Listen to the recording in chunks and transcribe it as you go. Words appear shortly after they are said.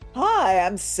Hi,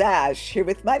 I'm Sash, here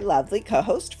with my lovely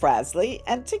co-host Frasley,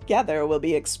 and together we'll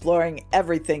be exploring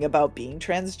everything about being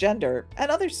transgender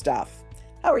and other stuff.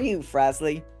 How are you,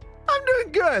 Frasley? I'm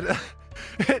doing good.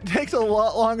 It takes a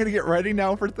lot longer to get ready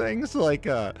now for things like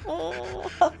in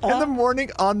the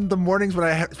mornings when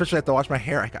I especially have to wash my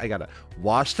hair. I gotta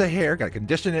wash the hair, gotta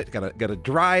condition it, gotta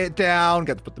dry it down,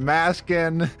 gotta put the mask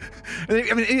in. And then,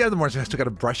 I mean, any other mornings I still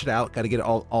gotta brush it out, gotta get it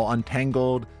all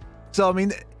untangled. So I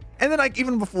mean, and then like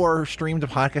even before stream the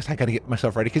podcast, I gotta get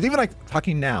myself ready because even like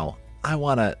talking now, I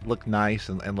wanna look nice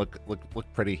and look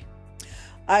pretty.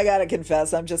 I gotta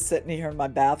confess, I'm just sitting here in my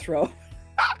bathrobe.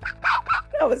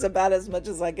 That was about as much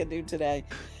as I could do today.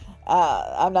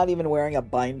 I'm not even wearing a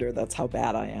binder. That's how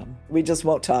bad I am. We just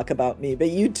won't talk about me, but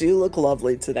you do look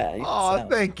lovely today. Oh, so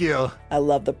thank you. I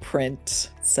love the print.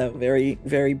 So very,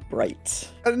 very bright.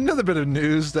 Another bit of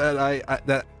news that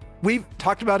that we've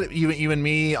talked about it, you and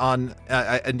me on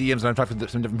DMs, and I've talked to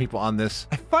some different people on this.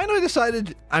 I finally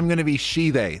decided I'm going to be she,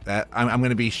 they, that I'm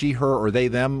going to be she, her, or they,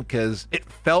 them, because it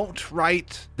felt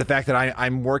right. The fact that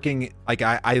I'm working, like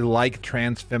I like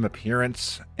trans femme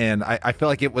appearance, and I feel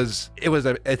like it was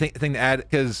a thing to add,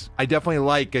 because I definitely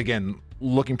like, again,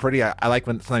 looking pretty. I like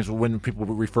sometimes when people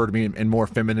refer to me in more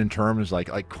feminine terms,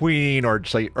 like queen or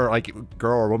just like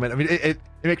girl or woman. I mean, it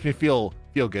makes me feel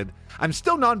good. I'm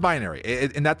still non-binary,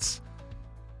 and that's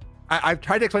I've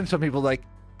tried to explain to some people, like,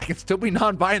 I can still be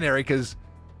non-binary because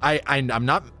I'm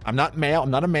not male.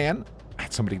 I'm not a man. I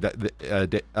had somebody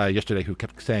that yesterday who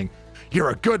kept saying,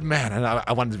 "You're a good man," and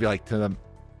I wanted to be like to them,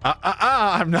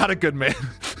 I'm not a good man.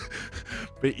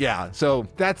 But yeah, so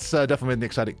that's definitely been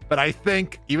exciting. But I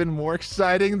think even more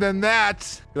exciting than that,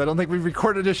 because I don't think we've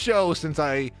recorded a show since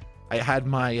I had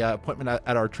my appointment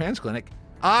at our trans clinic.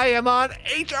 I am on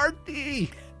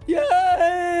HRT.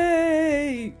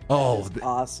 Yay! Oh,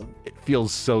 awesome. It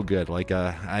feels so good. Like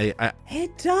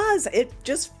it does. It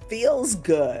just feels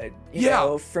good. You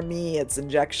know, for me it's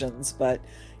injections, but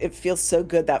it feels so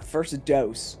good that first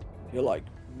dose. You're like,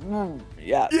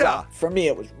 yeah. Well, for me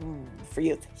it was for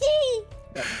you.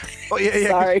 Oh yeah.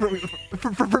 Sorry.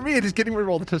 For me, it is getting rid of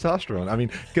all the testosterone. I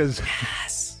mean, because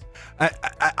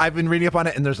I've been reading up on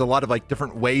it, and there's a lot of like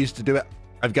different ways to do it.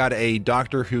 I've got a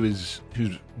doctor who's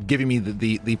giving me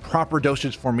the proper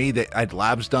dosage for me that I had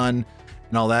labs done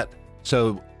and all that.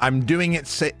 So I'm doing it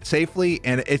safely,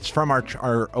 and it's from our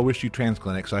OSU trans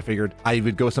clinic. So I figured I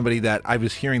would go with somebody that I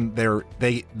was hearing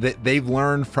they've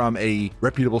learned from a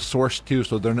reputable source too.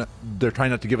 So they're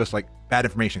trying not to give us like bad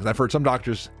information, because I've heard some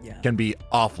doctors can be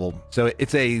awful. So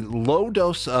it's a low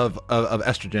dose of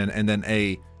estrogen, and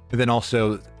then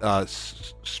also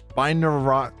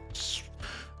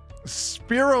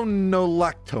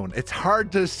spironolactone. It's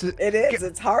hard to say. It is.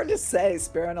 It's hard to say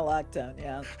spironolactone.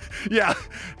 Yeah. Yeah.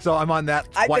 So I'm on that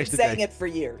twice a day. I've been saying it for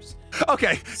years.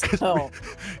 Okay. So,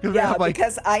 yeah,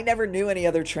 because I never knew any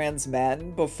other trans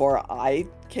men before I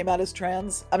came out as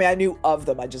trans. I mean, I knew of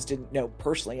them. I just didn't know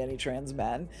personally any trans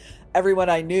men.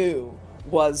 Everyone I knew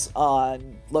was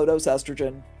on low dose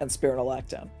estrogen and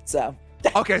spironolactone. So.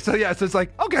 Okay. So yeah. So it's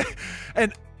like, okay.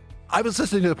 And I was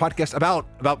listening to the podcast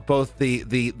about both the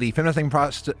feminizing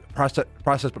process,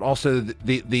 but also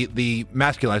the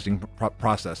masculizing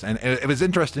process, and it was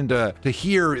interesting to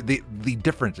hear the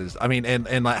differences. I mean,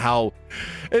 and like how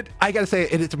I gotta say,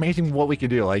 it's amazing what we can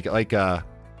do. Like I'm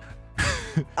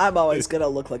always gonna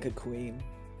look like a queen.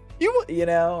 You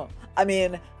know, I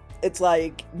mean, it's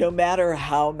like no matter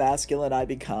how masculine I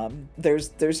become, there's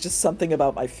just something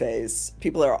about my face.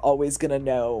 People are always gonna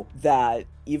know that,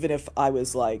 even if I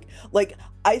was like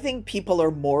I think people are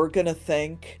more gonna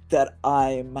think that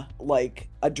I'm like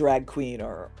a drag queen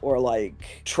or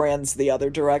like trans the other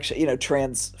direction, you know,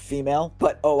 trans female,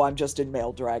 but I'm just in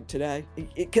male drag today,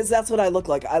 because that's what I look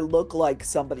like. I look like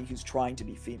somebody who's trying to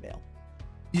be female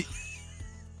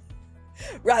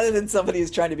rather than somebody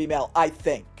who's trying to be male, I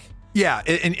think. Yeah,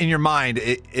 in your mind,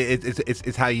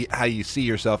 it's how you see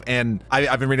yourself, and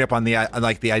I've been reading up on the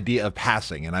idea of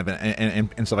passing, and I've been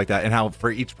and stuff like that, and how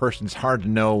for each person it's hard to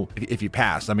know if you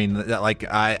pass. I mean, like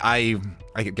I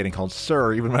kept getting called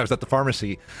sir even when I was at the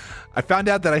pharmacy. I found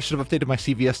out that I should have updated my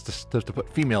CVS to put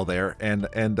female there, and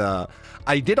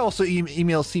I did also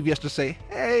email CVS to say,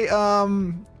 hey,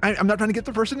 I'm not trying to get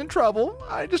the person in trouble.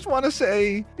 I just want to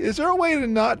say, is there a way to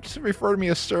not refer to me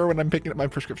as sir when I'm picking up my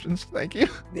prescriptions? Thank you.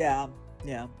 Yeah.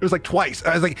 It was like twice.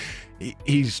 I was like,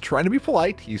 he's trying to be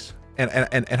polite.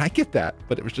 And I get that,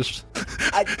 but it was just.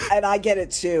 I get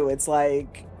it too. It's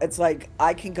like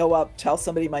I can go up, tell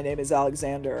somebody my name is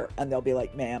Alexander, and they'll be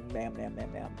like, ma'am,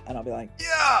 and I'll be like,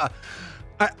 yeah.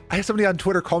 I had somebody on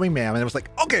Twitter call me ma'am, and it was like,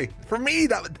 okay, for me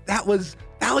that was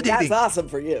validating. That's awesome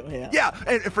for you. Yeah. Yeah,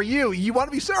 and for you want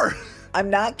to be sir. I'm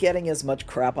not getting as much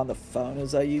crap on the phone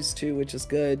as I used to, which is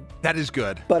good. That is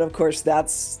good. But of course,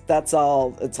 that's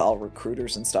all. It's all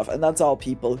recruiters and stuff, and that's all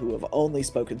people who have only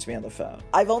spoken to me on the phone.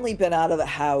 I've only been out of the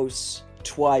house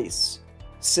twice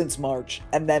since March,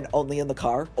 and then only in the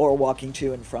car or walking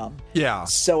to and from. Yeah.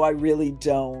 So I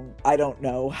don't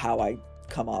know how I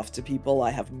come off to people.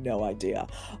 I have no idea.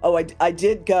 Oh, I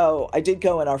did go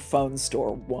in our phone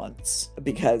store once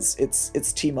because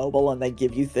it's T-Mobile and they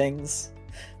give you things.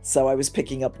 So I was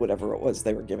picking up whatever it was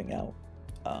they were giving out.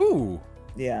 Ooh.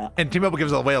 Yeah. And T-Mobile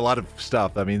gives away a lot of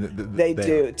stuff. I mean, they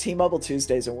do. T-Mobile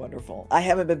Tuesdays are wonderful. I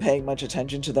haven't been paying much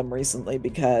attention to them recently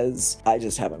because I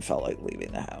just haven't felt like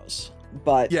leaving the house.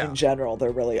 But in general,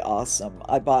 they're really awesome.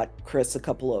 I bought Chris a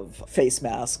couple of face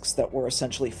masks that were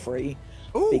essentially free.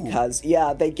 Ooh. Because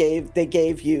they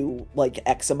gave you like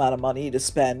X amount of money to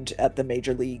spend at the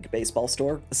Major League Baseball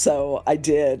store. So I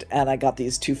did, and I got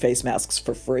these 2 face masks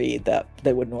for free that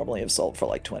they would normally have sold for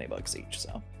like $20 each.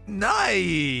 So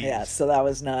nice. Yeah, so that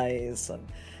was nice. And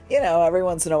every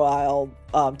once in a while,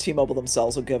 T-Mobile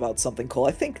themselves will give out something cool.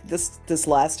 I think this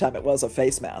last time it was a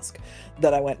face mask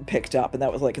that I went and picked up, and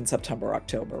that was like in September,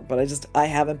 October. But I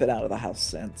haven't been out of the house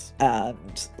since,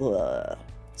 and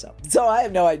so I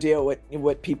have no idea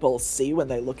what people see when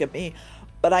they look at me.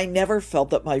 But I never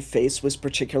felt that my face was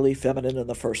particularly feminine in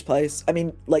the first place. I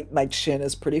mean, like, my chin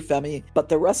is pretty femmy, but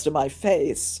the rest of my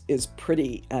face is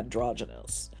pretty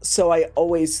androgynous. So I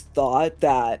always thought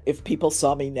that if people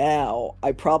saw me now,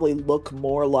 I probably look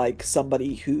more like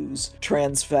somebody who's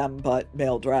trans femme but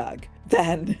male drag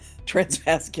than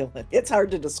transmasculine. It's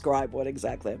hard to describe what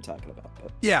exactly I'm talking about.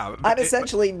 But yeah. I'm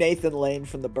essentially Nathan Lane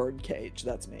from the Birdcage.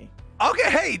 That's me.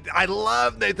 Okay, hey, I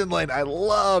love Nathan Lane. I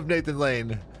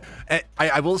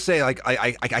will say, like,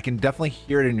 I can definitely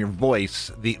hear it in your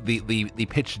voice, the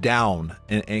pitch down,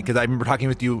 and because I remember talking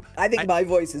with you. I think my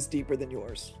voice is deeper than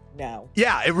yours now.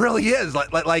 Yeah, it really is.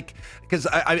 Like, because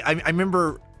I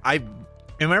remember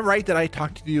am I right that I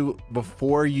talked to you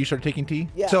before you started taking tea?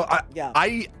 Yeah. So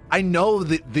I know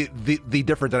the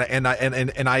difference, and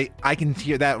I can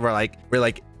hear that where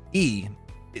like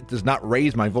it does not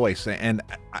raise my voice, and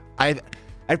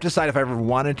I've decided if I ever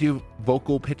wanted to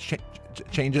vocal pitch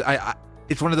changes,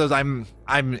 it's one of those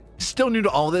I'm still new to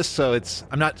all this, so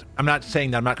I'm not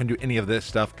saying that I'm not going to do any of this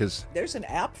stuff because there's an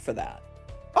app for that.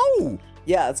 Oh,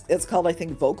 yeah, it's called, I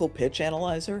think, Vocal Pitch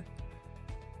Analyzer,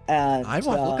 and I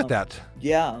want to look at that.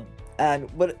 Yeah.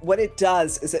 And what it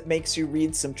does is it makes you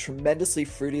read some tremendously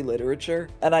fruity literature.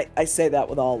 And I say that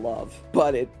with all love,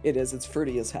 but it's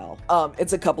fruity as hell.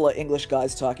 It's a couple of English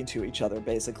guys talking to each other,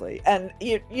 basically. And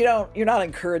you're not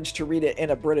encouraged to read it in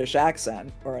a British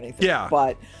accent or anything. Yeah.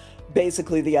 But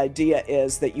basically the idea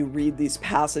is that you read these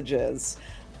passages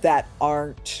that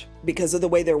aren't, because of the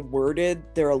way they're worded,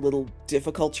 they're a little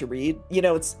difficult to read.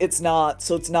 It's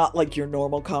not like your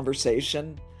normal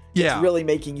conversation. Yeah. It's really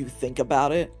making you think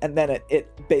about it, and then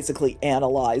it basically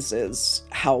analyzes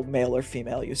how male or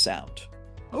female you sound.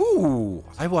 Ooh,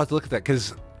 I will have to look at that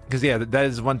because yeah, that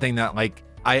is one thing that, like,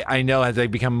 I know as I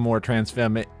become more trans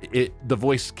femme, the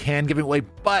voice can give it away,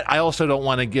 but I also don't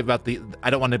want to I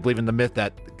don't want to believe in the myth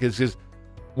that because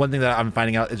one thing that I'm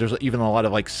finding out is there's even a lot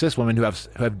of like cis women who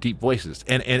have deep voices,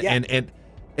 and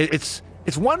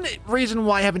it's one reason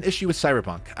why I have an issue with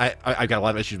cyberpunk. I've got a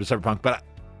lot of issues with cyberpunk, but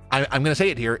I'm going to say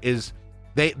it here, is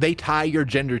they tie your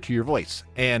gender to your voice,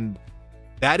 and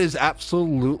that is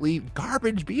absolutely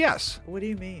garbage BS. What do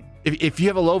you mean? If you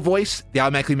have a low voice, they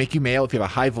automatically make you male. If you have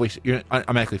a high voice, you're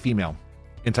automatically female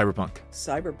in cyberpunk.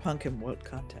 Cyberpunk in what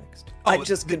context? I'm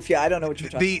just confused. I don't know what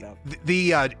you're talking about.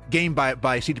 The game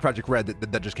by CD Projekt Red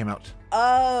that just came out.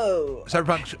 Oh.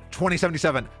 Cyberpunk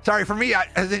 2077. Sorry, for me,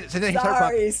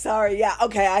 Sorry. Yeah,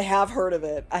 okay, I have heard of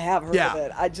it. of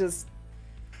it.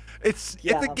 It's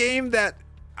a game that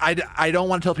I don't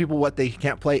want to tell people what they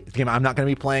can't play. It's a game I'm not going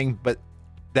to be playing, but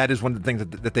that is one of the things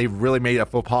that they really made a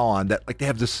faux pas on. That, like, they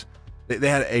have this, they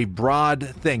had a broad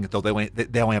thing, though they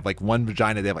only have like one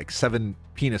vagina. They have like 7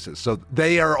 penises, so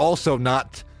they are also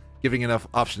not giving enough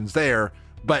options there.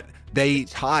 But they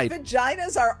tied.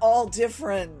 Vaginas are all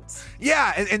different.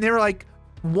 Yeah, and they were like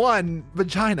one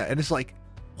vagina, and it's like,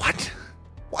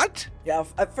 what? Yeah,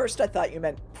 at first I thought you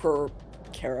meant per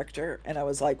character, and I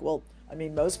was like, well, I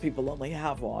mean, most people only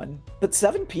have one, but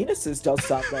 7 penises does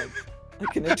sound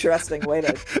like an interesting way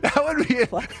to. That would be.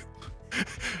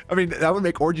 I mean, that would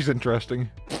make orgies interesting.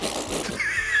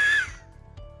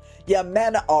 Yeah,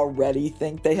 men already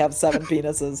think they have 7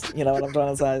 penises. You know what I'm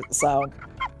trying to say? So.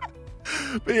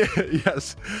 But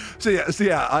yes. So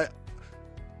yeah.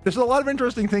 There's a lot of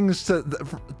interesting things to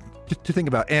think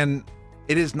about, and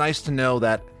it is nice to know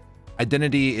that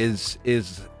identity is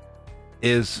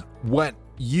is what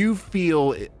you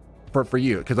feel for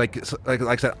you. Because like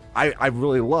I said, I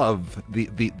really love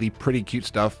the pretty cute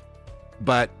stuff,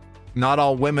 but not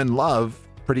all women love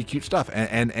pretty cute stuff,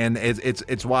 and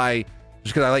it's why,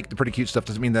 just because I like the pretty cute stuff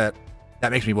doesn't mean that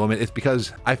makes me woman. It's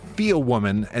because I feel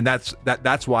woman, and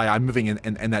that's why I'm moving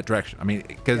in that direction. I mean,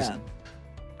 because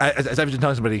as I was just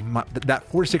telling somebody,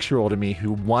 that 46-year-old in me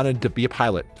who wanted to be a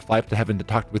pilot, to fly up to heaven to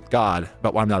talk with God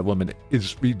about why I'm not a woman,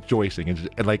 is rejoicing,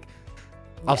 and like,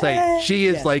 I'll say she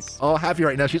is like all happy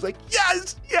right now. She's like,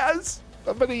 yes,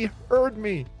 somebody heard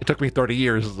me. It took me 30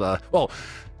 years.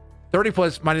 30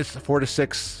 plus minus 4 to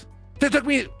 6. It took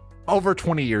me over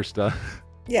 20 years to.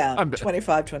 Yeah,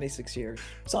 25, 26 years,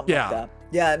 something like that.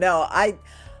 Yeah, no, I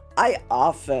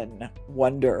often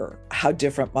wonder how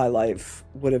different my life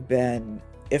would have been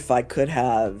if I could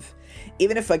have,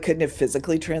 even if I couldn't have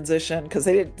physically transitioned, because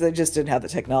they just didn't have the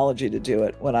technology to do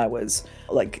it when I was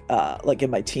like in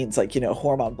my teens, like,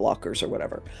 hormone blockers or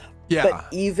whatever. Yeah. But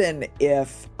even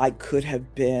if I could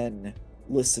have been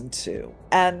listened to,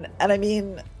 and I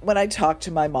mean, when I talk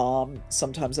to my mom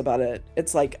sometimes about it,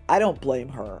 it's like, I don't blame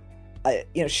her.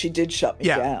 She did shut me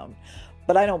down,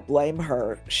 but I don't blame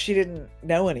her. She didn't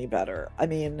know any better. I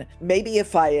mean, maybe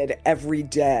if I had every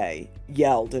day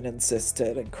yelled and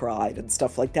insisted and cried and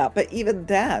stuff like that, but even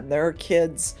then, there are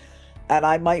kids, and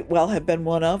I might well have been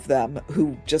one of them,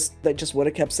 who they just would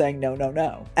have kept saying no, no,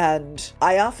 no. And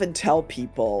I often tell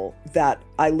people that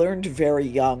I learned very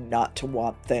young not to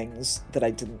want things that I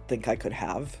didn't think I could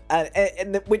have,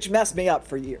 and which messed me up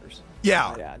for years.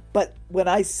 Yeah. But when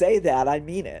I say that, I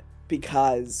mean it.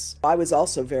 Because I was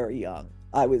also very young.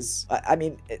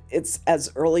 It's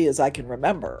as early as I can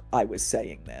remember I was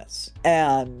saying this.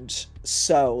 And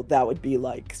so that would be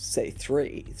like, say,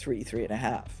 three and a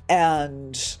half.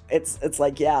 And it's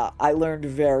like, I learned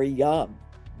very young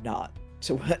not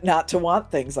to want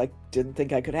things I didn't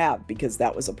think I could have, because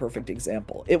that was a perfect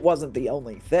example. It wasn't the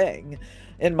only thing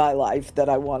in my life that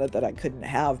I wanted that I couldn't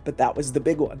have, but that was the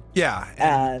big one. Yeah.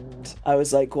 And I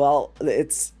was like, well,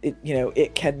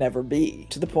 it can never be,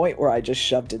 to the point where I just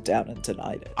shoved it down and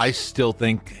denied it. I still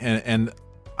think, and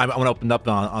I want to open up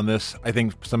on this. I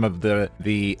think some of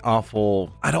the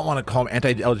awful, I don't want to call them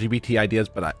anti-LGBT ideas,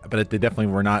 but they definitely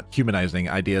were not humanizing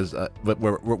ideas, but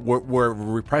were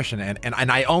repression,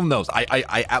 and I own those.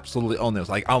 I absolutely own those.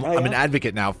 Like I'm an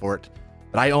advocate now for it,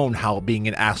 but I own how being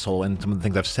an asshole and some of the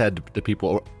things I've said to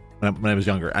people when I was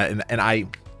younger, and I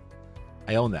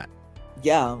own that.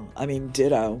 Yeah, I mean,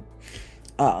 ditto.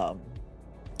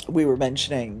 We were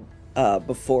mentioning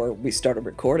before we started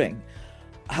recording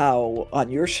how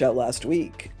on your show last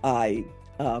week,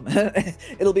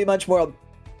 it'll be much more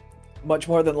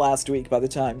than last week by the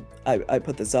time I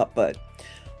put this up, but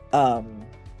how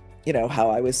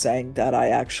I was saying that I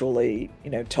actually,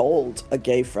 told a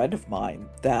gay friend of mine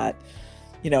that,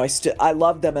 I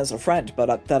loved them as a friend,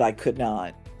 but that I could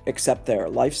not accept their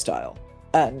lifestyle.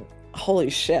 And holy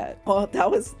shit. Well, that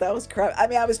was crap. I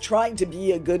mean, I was trying to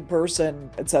be a good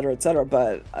person, et cetera,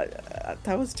 but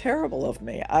that was terrible of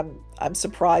me. I'm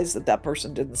surprised that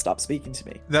person didn't stop speaking to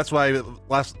me. That's why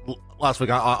last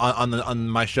week on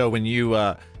my show, when you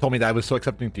told me that I was so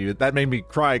accepting to you, that made me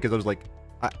cry, because I was like,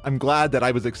 I'm glad that I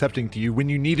was accepting to you when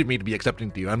you needed me to be accepting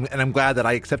to you, and I'm glad that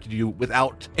I accepted you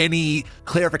without any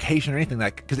clarification or anything,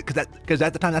 because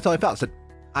at the time that's how I felt. I said,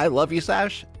 I love you,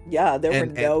 Sash. Yeah, there were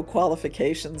no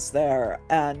qualifications there,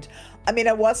 and I mean,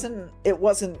 it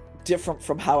wasn't different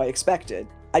from how I expected.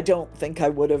 I don't think I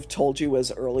would have told you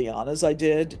as early on as I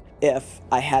did if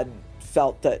I hadn't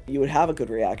felt that you would have a good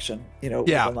reaction.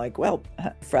 I'm like, well,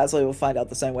 Frasley will find out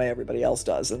the same way everybody else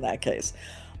does in that case.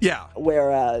 Yeah.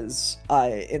 Whereas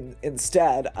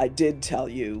instead I did tell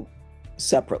you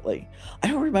separately. I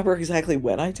don't remember exactly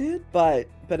when I did, but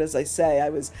as I say, I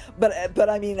was, but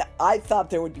I mean, I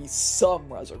thought there would be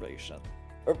some reservation,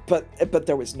 but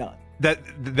there was none.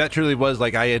 That truly was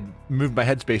like, I had moved my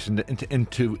headspace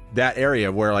into that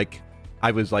area where, like, I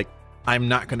was like, I'm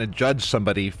not going to judge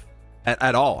somebody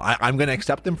at all. I'm going to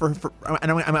accept them and I'm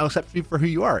going to accept you for who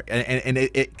you are, and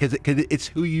because it's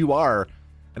who you are.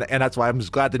 And that's why I'm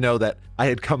just glad to know that I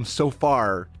had come so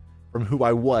far from who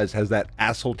I was as that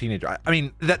asshole teenager. I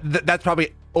mean, that's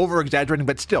probably over exaggerating,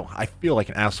 but still, I feel like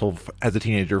an asshole as a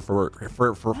teenager for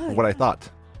what I thought.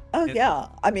 Oh yeah,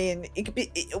 I mean, it could be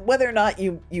whether or not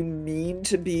you mean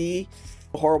to be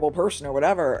a horrible person or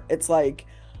whatever. It's like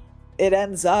it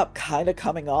ends up kind of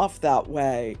coming off that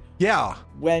way. Yeah,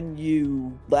 when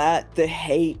you let the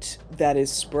hate that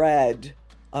is spread,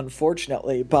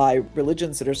 unfortunately, by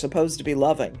religions that are supposed to be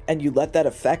loving, and you let that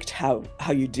affect how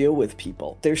you deal with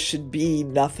people. There should be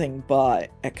nothing but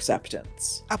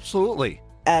acceptance. Absolutely.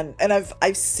 And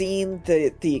I've seen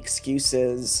the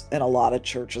excuses in a lot of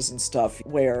churches and stuff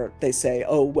where they say,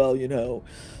 oh, well,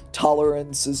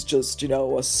 tolerance is just,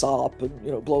 a sop and,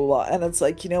 blah, blah, blah. And it's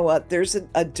like, you know what? There's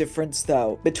a difference,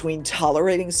 though, between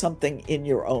tolerating something in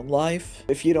your own life.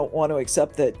 If you don't want to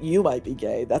accept that you might be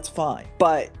gay, that's fine.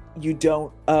 But you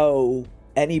don't owe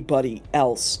anybody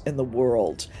else in the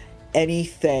world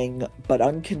anything but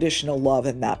unconditional love,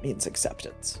 and that means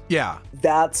acceptance. Yeah.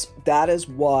 That is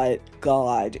what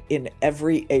God in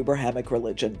every Abrahamic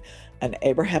religion, and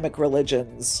Abrahamic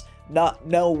religions,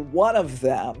 no one of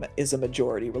them is a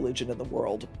majority religion in the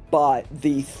world, but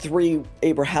the three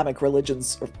Abrahamic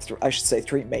religions, or I should say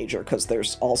three major, because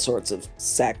there's all sorts of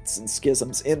sects and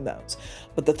schisms in those,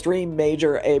 but the three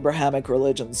major Abrahamic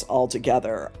religions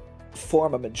altogether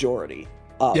form a majority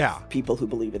of people who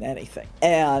believe in anything.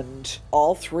 And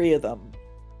all three of them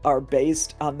are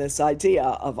based on this idea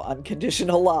of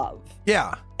unconditional love.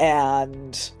 Yeah.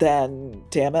 And then,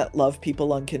 damn it, love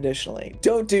people unconditionally.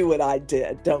 Don't do what I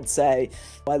did. Don't say,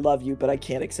 I love you, but I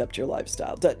can't accept your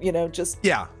lifestyle. Just,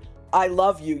 I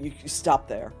love you. You stop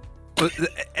there.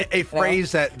 A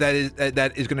phrase that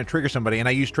is going to trigger somebody, and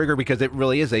I use trigger because it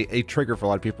really is a trigger for a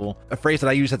lot of people. A phrase that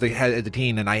I used as a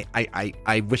teen, and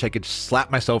I wish I could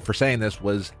slap myself for saying this,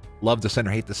 was love the sin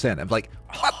or hate the sin. I'm like,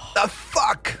 what the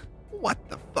fuck? What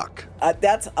the fuck?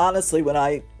 That's honestly when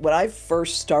I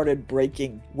first started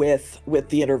breaking with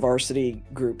the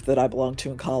InterVarsity group that I belonged to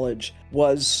in college,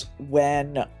 was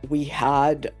when we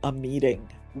had a meeting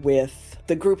with,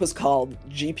 the group was called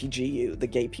GPGU, the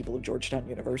Gay People of Georgetown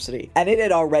University, and it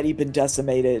had already been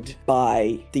decimated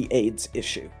by the AIDS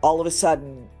issue. All of a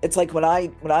sudden, it's like when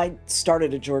I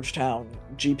started at Georgetown,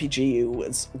 GPGU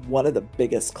was one of the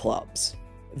biggest clubs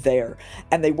there,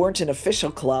 and they weren't an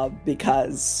official club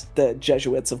because the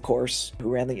Jesuits, of course, who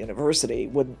ran the university,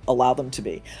 wouldn't allow them to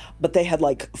be, but they had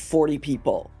like 40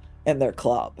 people in their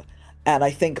club. And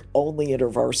I think only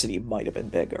InterVarsity might have been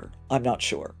bigger. I'm not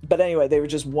sure. But anyway, they were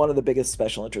just one of the biggest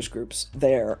special interest groups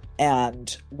there.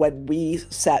 And when we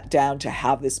sat down to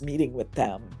have this meeting with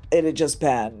them, it had just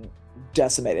been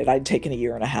decimated. I'd taken a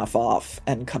year and a half off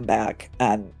and come back,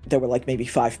 and there were like maybe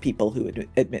 5 people who would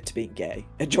admit to being gay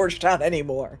at Georgetown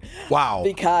anymore. Wow.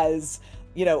 Because,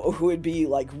 who would be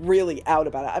like really out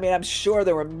about it. I mean, I'm sure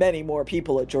there were many more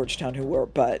people at Georgetown who were,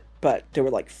 but there were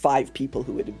like 5 people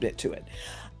who would admit to it.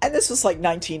 And this was like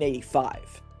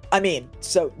 1985. I mean,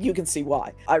 so you can see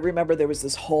why. I remember there was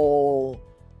this whole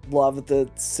love the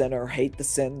sinner, hate the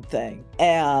sin thing,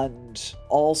 and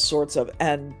all sorts of,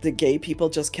 and the gay people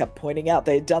just kept pointing out,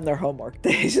 they had done their homework.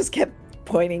 They just kept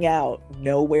pointing out,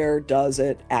 nowhere does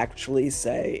it actually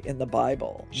say in the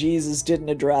Bible. Jesus didn't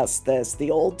address this.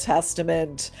 The Old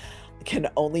Testament can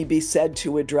only be said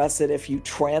to address it if you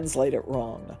translate it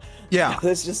wrong. Yeah.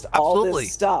 There's just all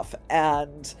this stuff.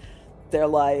 And they're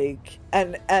like,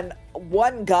 and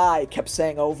one guy kept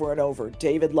saying over and over,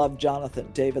 David loved Jonathan,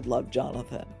 David loved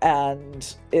Jonathan.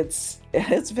 And it's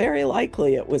very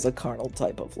likely it was a carnal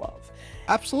type of love.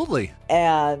 Absolutely.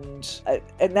 And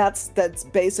that's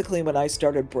basically when I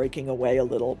started breaking away a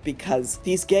little, because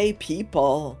these gay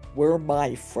people were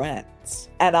my friends.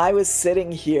 And I was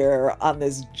sitting here on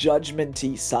this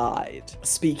judgmenty side,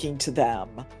 speaking to them.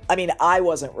 I mean, I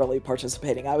wasn't really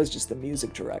participating. I was just the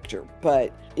music director.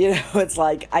 But, it's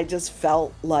like, I just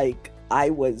felt like I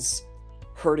was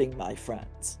hurting my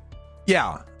friends.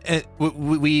 Yeah. And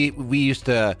we used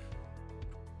to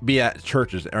be at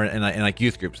churches or in like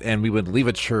youth groups, and we would leave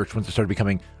a church once it started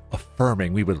becoming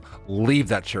affirming. We would leave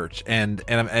that church, and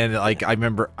like I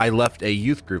remember I left a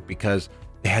youth group because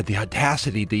they had the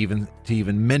audacity to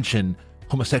even mention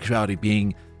homosexuality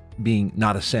being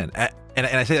not a sin. And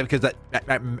I say that because that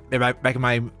back in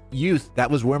my youth,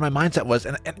 that was where my mindset was.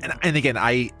 And again,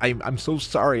 I'm so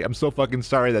sorry. I'm so fucking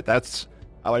sorry that that's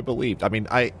how I believed. I mean,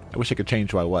 I wish I could change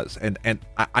who I was, and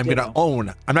I'm gonna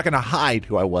own. I'm not gonna hide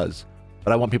who I was.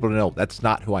 But I want people to know that's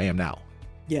not who I am now.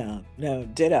 Yeah, no,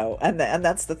 ditto. And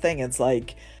that's the thing. It's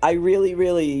like, I really,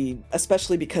 really,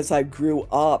 especially because I grew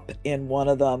up in one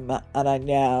of them and I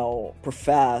now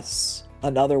profess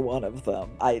another one of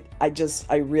them. I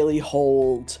really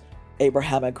hold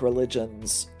Abrahamic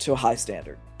religions to a high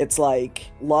standard. It's like,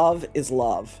 love is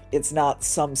love. It's not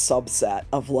some subset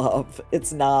of love.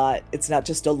 It's not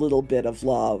just a little bit of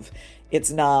love. It's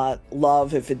not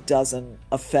love if it doesn't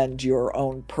offend your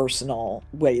own personal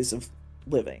ways of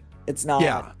living. It's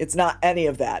not any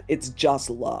of that. It's just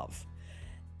love.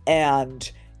 And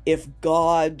if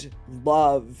God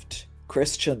loved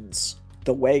Christians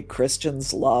the way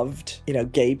Christians loved,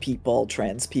 gay people,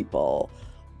 trans people,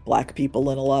 black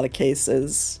people in a lot of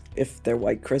cases, if they're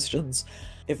white Christians,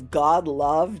 if God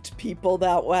loved people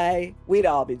that way, we'd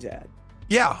all be dead.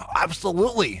 Yeah,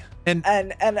 absolutely. And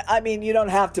I mean, you don't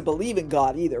have to believe in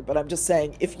God either, but I'm just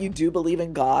saying, if you do believe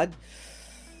in God,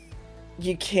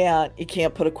 you can't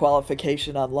put a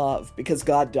qualification on love, because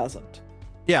God doesn't.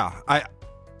 Yeah,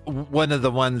 one of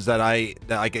the ones that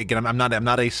again, I'm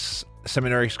not a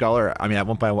seminary scholar. I mean, at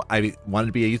one point I wanted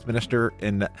to be a youth minister,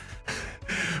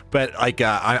 but like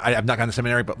I've not gone to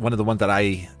seminary. But one of the ones that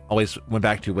I always went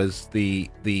back to was the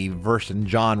verse in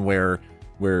John where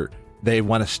they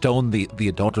want to stone the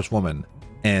adulterous woman,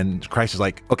 and Christ is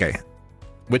like, okay,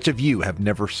 which of you have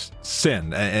never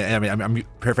sinned? And I mean, I'm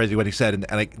paraphrasing what he said, and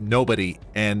like nobody,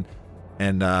 and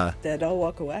they'd all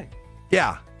walk away.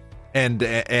 Yeah,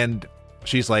 and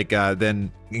she's like,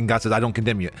 then and God says, I don't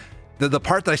condemn you. The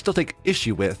part that I still take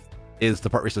issue with is the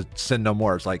part where he says, sin no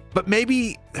more. It's like, but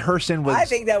maybe her sin was... I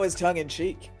think that was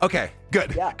tongue-in-cheek. Okay,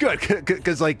 good. Yeah. Good,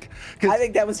 because I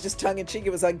think that was just tongue-in-cheek.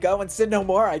 It was like, go and sin no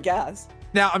more, I guess.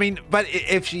 Now, I mean, but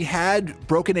if she had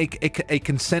broken a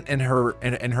consent in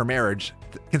her marriage,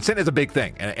 consent is a big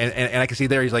thing, and I can see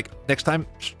there he's like, next time,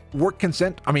 work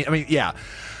consent. I mean, yeah.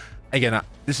 Again,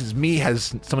 this is me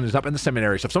as someone who's not in the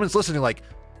seminary, so if someone's listening, like,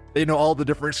 they know all the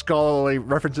different scholarly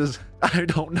references, I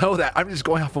don't know that. I'm just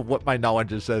going off of what my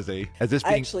knowledge is as this being...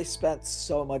 I actually spent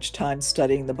so much time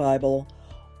studying the Bible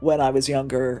when I was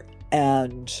younger,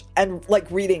 and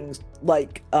like reading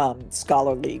like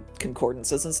scholarly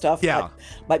concordances and stuff. Yeah.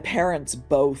 My parents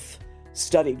both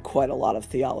studied quite a lot of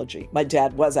theology. My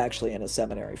dad was actually in a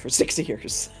seminary for 6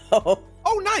 years. So.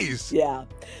 Oh, nice. Yeah.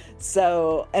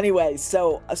 So anyway,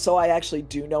 so I actually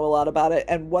do know a lot about it.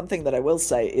 And one thing that I will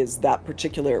say is that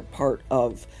particular part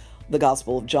of the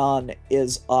Gospel of John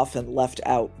is often left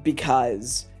out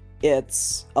because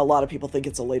a lot of people think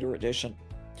it's a later edition.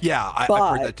 Yeah, I've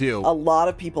heard that too. A lot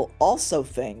of people also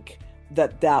think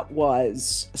that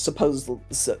was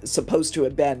supposed to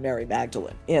have been Mary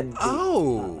Magdalene in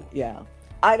the, yeah.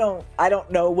 I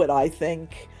don't know what I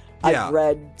think. Yeah. I've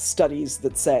read studies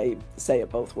that say it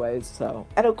both ways. So,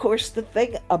 and of course, the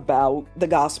thing about the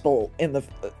gospel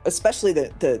especially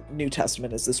the New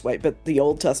Testament is this way, but the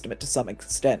Old Testament to some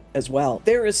extent as well.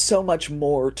 There is so much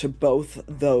more to both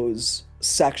those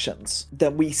sections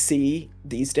than we see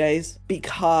these days,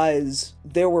 because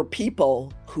there were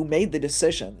people who made the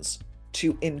decisions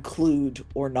to include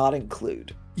or not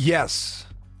include. Yes.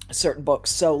 Certain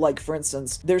books. So, like, for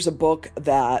instance, there's a book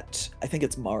that I think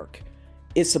it's Mark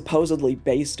is supposedly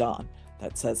based on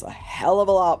that says a hell of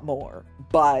a lot more,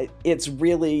 but it's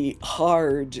really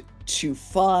hard to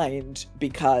find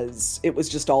because it was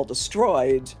just all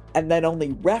destroyed and then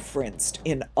only referenced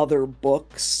in other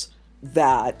books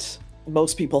that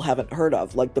most people haven't heard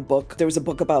of. Like there was a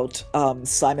book about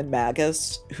Simon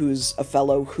Magus, who's a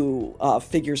fellow who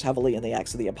figures heavily in the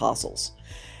Acts of the Apostles.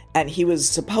 And he was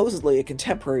supposedly a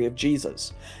contemporary of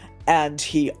Jesus. And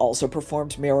he also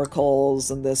performed miracles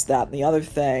and this, that, and the other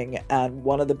thing. And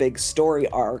one of the big story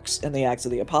arcs in the Acts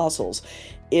of the Apostles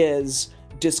is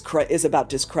about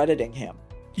discrediting him.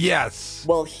 Yes.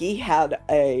 Well, he had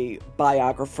a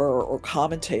biographer or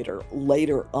commentator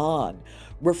later on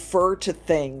refer to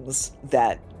things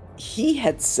that he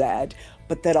had said,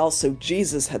 but that also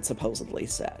Jesus had supposedly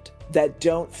said, that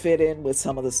don't fit in with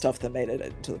some of the stuff that made it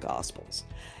into the Gospels.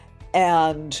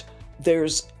 And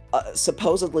there's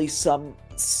supposedly some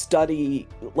study,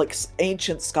 like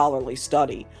ancient scholarly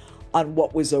study, on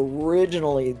what was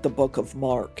originally the book of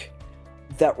Mark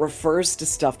that refers to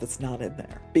stuff that's not in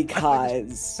there.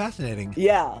 Because fascinating.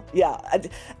 Yeah.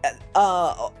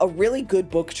 A really good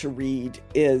book to read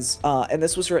is, and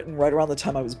this was written right around the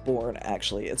time I was born,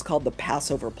 actually. It's called The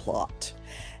Passover Plot.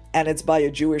 And it's by a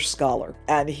Jewish scholar,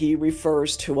 and he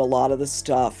refers to a lot of the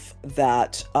stuff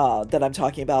that I'm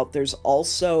talking about. There's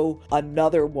also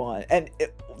another one, and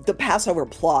the Passover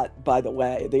Plot, by the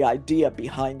way, the idea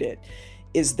behind it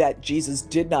is that Jesus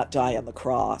did not die on the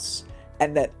cross,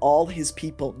 and that all his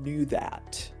people knew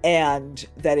that, and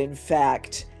that in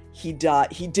fact he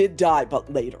did die,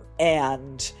 but later,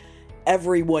 and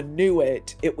everyone knew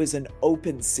it. It was an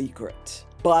open secret,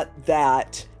 but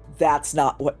that's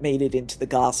not what made it into the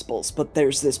Gospels. But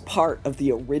there's this part of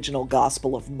the original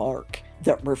Gospel of Mark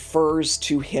that refers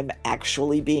to him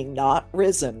actually being not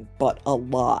risen, but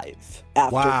alive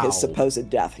after his supposed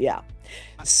death. Yeah.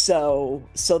 So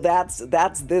that's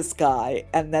this guy.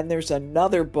 And then there's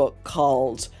another book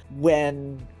called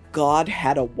When God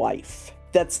Had a Wife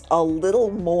that's a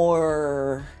little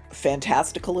more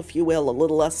fantastical, if you will, a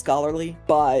little less scholarly,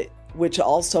 but which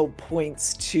also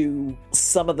points to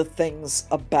some of the things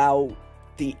about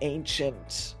the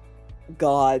ancient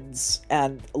gods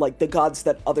and like the gods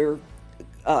that other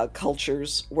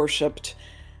cultures worshipped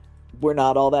we're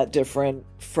not all that different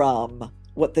from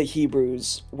what the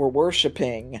Hebrews were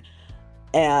worshiping,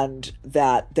 and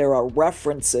that there are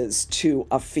references to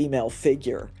a female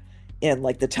figure in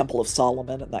like the Temple of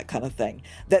Solomon and that kind of thing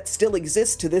that still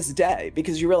exists to this day,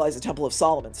 because you realize the Temple of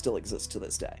Solomon still exists to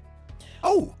this day.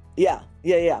 Oh, Yeah.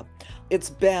 It's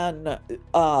been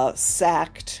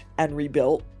sacked and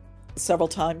rebuilt several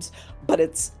times,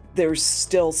 but there's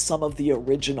still some of the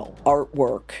original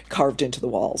artwork carved into the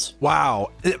walls.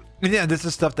 wow. Yeah, this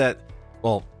is stuff that,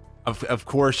 well, of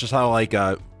course, just how like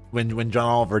when John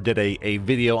Oliver did a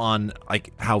video on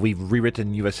like how we've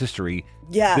rewritten U.S. history.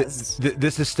 Yes.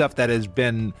 This is stuff that has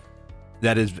been,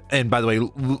 and by the way,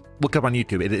 look up on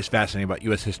YouTube. It is fascinating about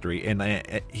U.S. history, and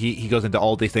he goes into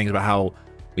all these things about how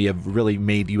we have really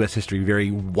made U.S. history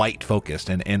very white focused,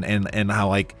 and how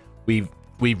like we've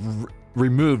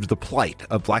removed the plight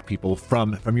of Black people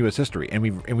from U.S. history, and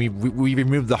we've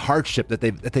removed the hardship that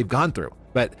they've gone through.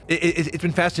 But it's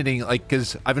been fascinating, like,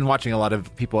 because I've been watching a lot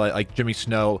of people like Jimmy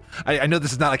Snow. I know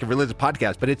this is not like a religious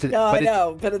podcast, but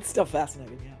but it's still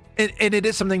fascinating. Yeah. And it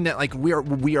is something that like we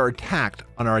are attacked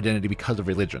on our identity because of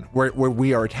religion. Where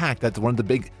we are attacked, that's one of the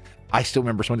big. I still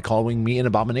remember someone calling me an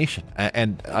abomination,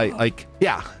 and I like,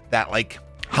 yeah, that like,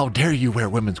 how dare you wear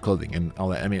women's clothing and all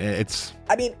that. I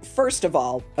mean, first of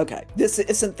all, okay, this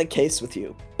isn't the case with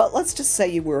you, but let's just say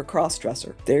you were a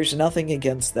cross-dresser. There's nothing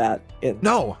against that in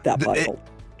that Bible.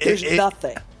 There's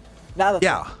nothing. Not a thing.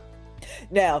 Yeah.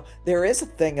 Now, there is a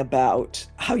thing about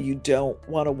how you don't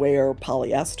want to wear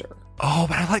polyester. Oh,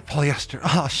 but I like polyester.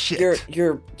 Oh shit.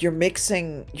 You're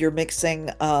mixing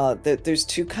there's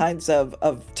two kinds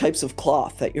of types of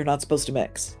cloth that you're not supposed to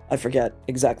mix. I forget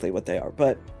exactly what they are,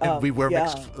 but we wear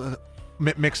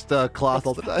mixed cloth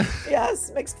all the time.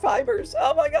 Yes, mixed fibers.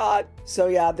 Oh my god. So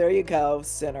yeah, there you go,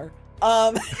 sinner.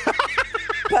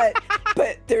 But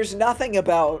there's nothing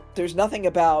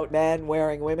about men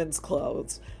wearing women's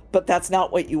clothes, but that's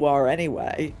not what you are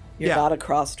anyway. You're not a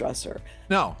cross-dresser.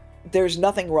 No. There's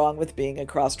nothing wrong with being a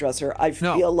cross-dresser. I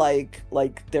feel like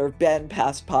there have been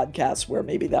past podcasts where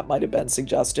maybe that might have been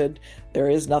suggested.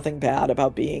 There is nothing bad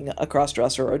about being a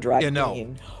cross-dresser or a drag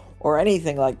queen or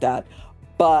anything like that.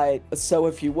 But so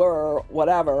if you were,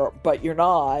 whatever, but you're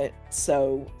not,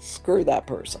 so screw that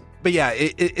person. But yeah,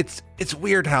 it's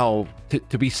weird how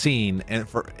to be seen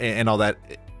and all that.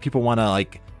 People want to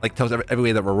like tell us every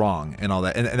way that we're wrong and all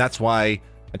that, and that's why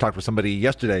I talked with somebody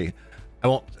yesterday. I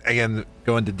won't, again,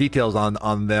 go into details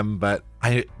on them, but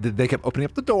they kept opening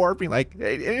up the door, being like,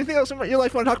 hey, anything else in your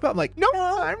life you want to talk about? I'm like, no,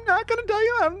 I'm not going to tell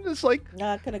you. I'm just like...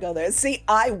 Not going to go there. See,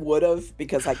 I would have,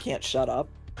 because I can't shut up.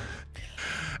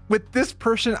 With this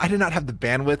person, I did not have the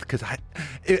bandwidth, because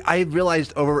I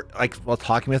realized while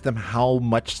talking with them, how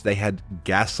much they had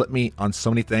gaslit me on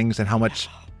so many things, and how much...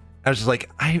 I was just like,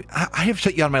 I have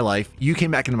shut you out of my life. You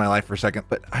came back into my life for a second,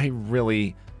 but I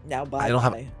really... Now, bye. I don't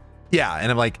have... Yeah,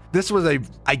 and I'm like,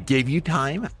 I gave you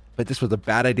time, but this was a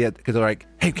bad idea, because they're like,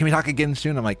 hey, can we talk again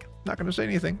soon? I'm like, not going to say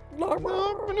anything. Not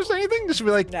going to say anything. Just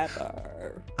be like,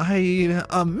 never.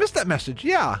 I missed that message.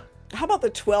 Yeah. How about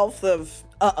the 12th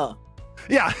of,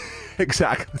 Yeah,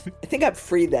 exactly. I think I'm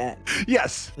free then.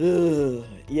 Yes. Ugh,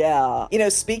 yeah.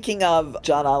 Speaking of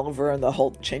John Oliver and the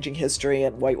whole changing history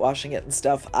and whitewashing it and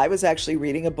stuff, I was actually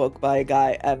reading a book by a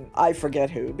guy, and I forget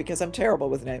who, because I'm terrible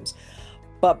with names.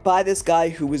 But by this guy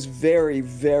who was very,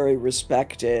 very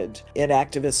respected in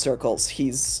activist circles.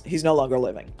 He's no longer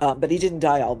living, but he didn't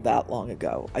die all that long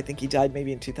ago. I think he died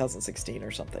maybe in 2016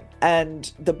 or something.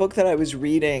 And the book that I was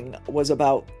reading was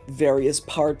about various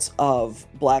parts of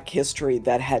Black history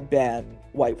that had been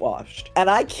whitewashed. And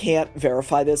I can't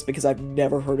verify this because I've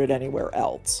never heard it anywhere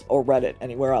else or read it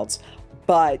anywhere else.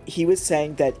 But he was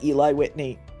saying that Eli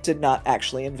Whitney did not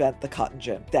actually invent the cotton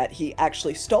gin, that he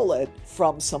actually stole it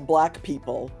from some Black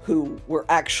people who were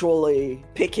actually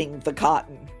picking the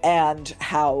cotton, and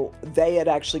how they had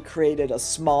actually created a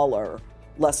smaller,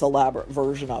 less elaborate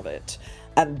version of it.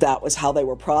 And that was how they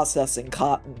were processing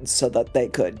cotton so that they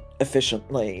could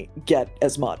efficiently get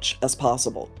as much as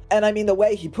possible. And I mean, the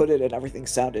way he put it and everything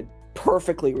sounded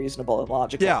perfectly reasonable and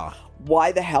logical. Yeah.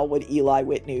 Why the hell would Eli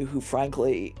Whitney, who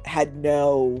frankly had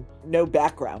no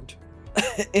background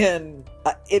in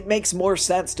it makes more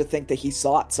sense to think that he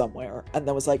saw it somewhere and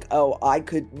then was like, oh, I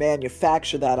could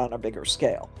manufacture that on a bigger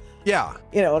scale. Yeah.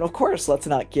 And of course, let's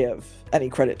not give any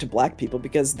credit to Black people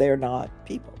because they're not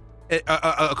people.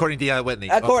 According to Eli Whitney.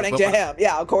 According to him,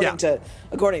 yeah. According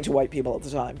to white people at the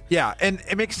time. Yeah, and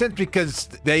it makes sense because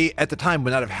they, at the time,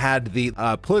 would not have had the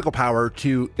political power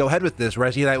to go ahead with this,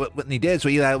 whereas Eli Whitney did. So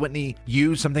Eli Whitney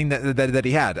used something that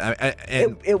he had.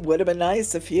 And it would have been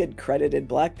nice if he had credited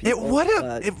Black people. It would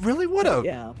have. It really would have.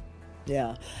 Yeah.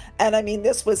 Yeah. And I mean,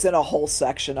 this was in a whole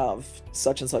section of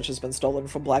such and such has been stolen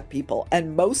from black people.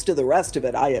 And most of the rest of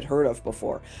it I had heard of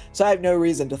before. So I have no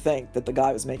reason to think that the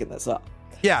guy was making this up.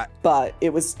 Yeah. But it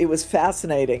was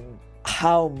fascinating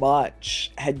how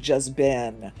much had just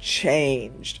been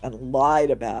changed and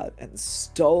lied about and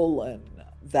stolen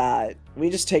that we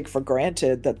just take for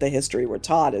granted that the history we're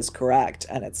taught is correct,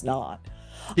 and it's not.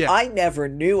 Yeah. I never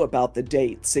knew about the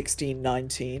date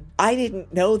 1619. I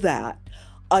didn't know that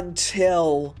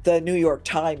until the New York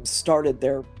Times started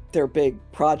their big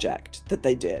project that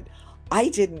they did. I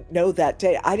didn't know that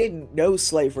date. I didn't know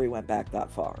slavery went back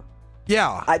that far.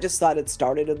 Yeah. I just thought it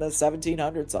started in the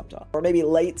 1700s sometime, or maybe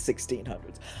late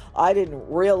 1600s. I didn't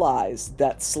realize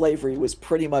that slavery was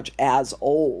pretty much as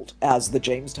old as the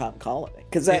Jamestown colony.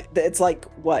 Because it's like,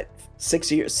 what,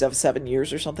 6 years, 7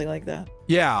 years or something like that?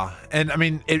 Yeah. And I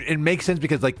mean, it makes sense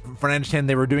because, like, from what I understand,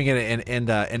 they were doing it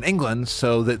in England,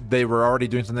 so that they were already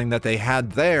doing something that they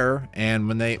had there. And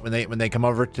when they come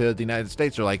over to the United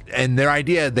States, they're like, and their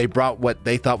idea, they brought what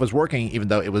they thought was working, even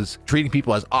though it was treating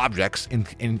people as objects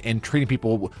and treating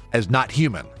people as not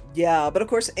human. Yeah, but of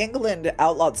course, England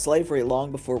outlawed slavery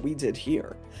long before we did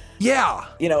here. Yeah.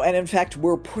 You know, and in fact,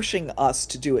 we're pushing us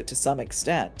to do it to some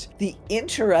extent. The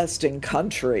interesting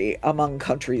country among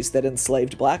countries that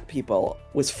enslaved black people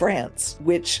was France,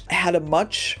 which had a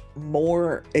much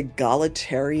more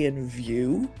egalitarian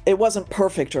view. It wasn't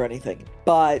perfect or anything,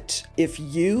 but if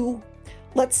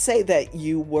let's say that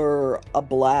you were a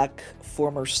black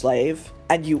former slave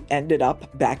and you ended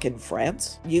up back in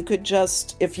France, you could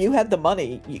just, if you had the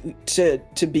money to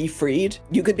be freed,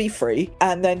 you could be free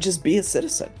and then just be a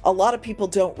citizen. A lot of people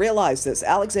don't realize this.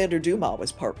 Alexander Dumas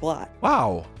was part black.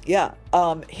 Wow. Yeah.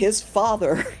 His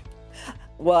father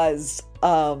was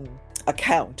a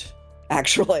count,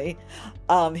 actually.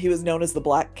 He was known as the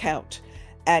Black Count,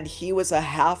 and he was a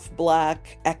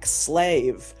half-black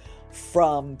ex-slave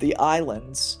from the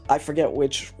islands. I forget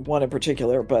which one in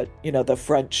particular, but, you know, the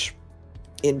French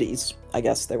Indies, I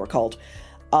guess they were called,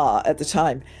 at the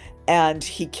time. And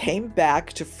he came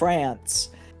back to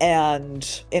France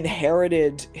and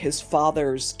inherited his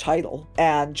father's title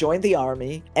and joined the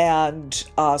army and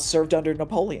served under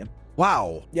Napoleon.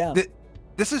 Wow. Yeah.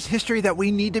 This is history that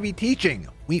we need to be teaching.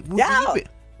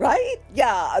 Right?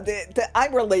 Yeah.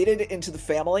 I'm related into the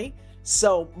family.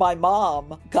 So my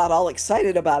mom got all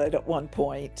excited about it at one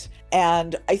point.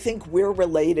 And I think we're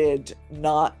related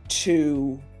not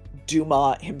to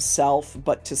Dumas himself,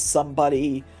 but to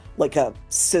somebody like a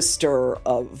sister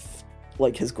of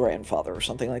like his grandfather or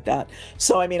something like that.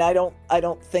 So, I mean, I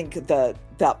don't think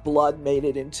that blood made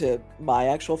it into my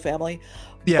actual family.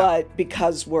 Yeah. But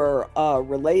because we're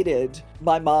related,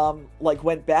 my mom like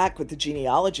went back with the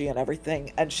genealogy and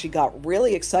everything, and she got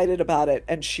really excited about it.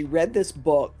 And she read this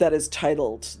book that is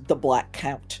titled The Black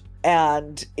Count.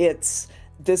 And it's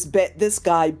this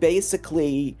guy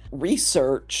basically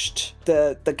researched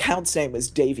the Count's name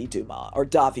is Davy Dumas or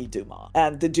David Dumas.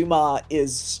 And the Dumas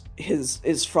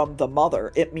is from the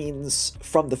mother. It means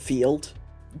from the field,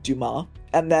 Dumas.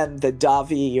 And then the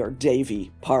Davi or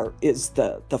Davy part is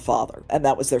the father. And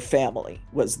that was their family,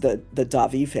 was the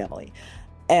Davi family.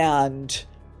 And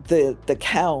the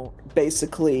Count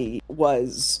basically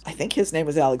was, I think his name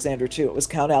was Alexander too. It was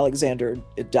Count Alexander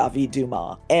David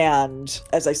Dumas. And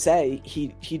as I say,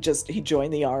 he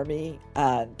joined the army,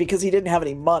 and because he didn't have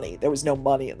any money, there was no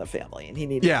money in the family, and he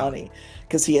needed money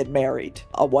because he had married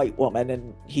a white woman,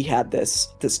 and he had this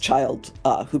child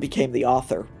who became the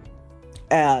author.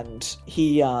 And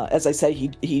he, as I say,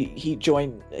 he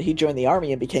joined the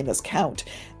army and became this count.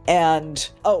 And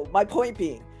my point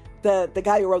being, the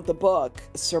guy who wrote the book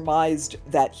surmised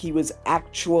that he was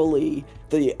actually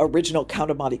the original Count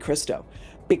of Monte Cristo,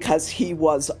 because he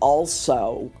was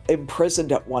also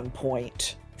imprisoned at one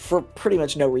point for pretty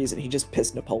much no reason. He just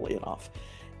pissed Napoleon off,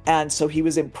 and so he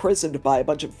was imprisoned by a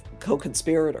bunch of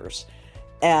co-conspirators,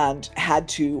 and had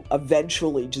to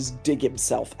eventually just dig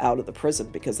himself out of the prison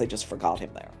because they just forgot him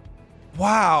there.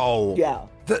 Wow. Yeah.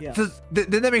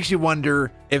 Then that makes you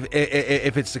wonder if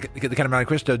it's the Count of Monte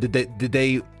Cristo. Did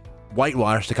they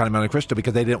whitewash the Count of Monte Cristo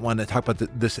because they didn't want to talk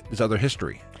about this other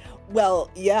history? Well,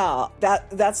 yeah,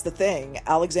 that's the thing.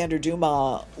 Alexander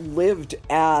Dumas lived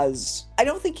as, I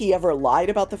don't think he ever lied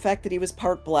about the fact that he was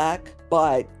part black,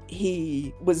 but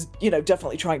he was,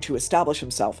 definitely trying to establish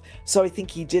himself. So I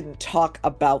think he didn't talk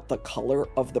about the color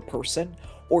of the person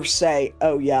or say,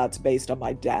 oh yeah, it's based on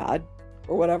my dad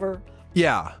or whatever.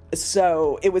 Yeah.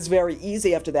 So it was very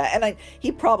easy after that. And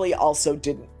he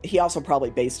also probably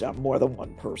based it on more than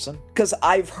one person, because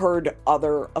I've heard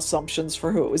other assumptions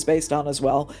for who it was based on as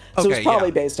well. So it was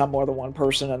probably based on more than one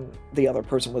person, and the other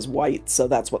person was white. So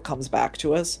that's what comes back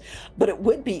to us. But it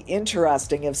would be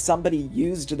interesting if somebody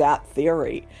used that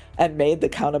theory and made the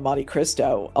Count of Monte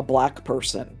Cristo a black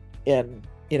person in,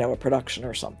 a production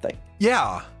or something.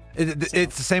 Yeah.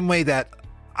 It's the same way that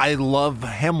I love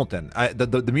Hamilton,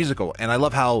 the musical, and I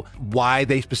love why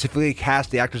they specifically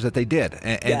cast the actors that they did,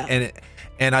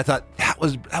 and I thought that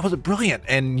was brilliant.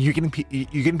 And you're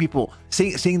getting people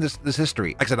seeing this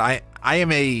history. Like I said, I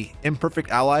am a imperfect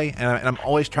ally, and I'm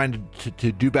always trying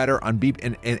to do better on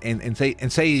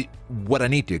and say what I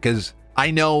need to, because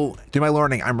I know through my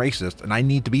learning I'm racist, and I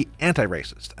need to be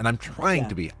anti-racist, and I'm trying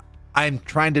to be. I'm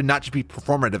trying to not just be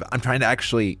performative. I'm trying to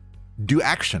actually do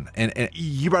action. And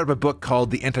you brought up a book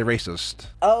called The Anti-Racist.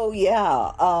 Oh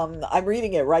yeah, I'm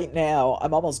reading it right now.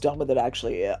 I'm almost done with it,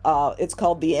 actually. It's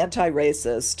called The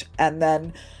Anti-Racist, and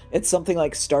then it's something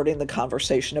like starting the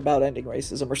conversation about ending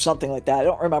racism or something like that. I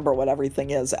don't remember what everything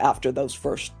is after those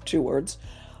first two words,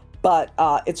 but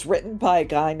it's written by a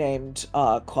guy named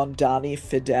Quandani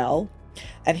Fidel,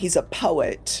 and he's a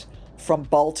poet from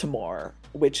Baltimore,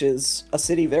 which is a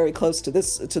city very close to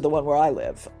the one where I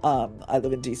live. I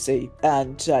live in DC,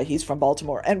 and he's from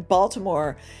Baltimore. And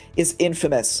Baltimore is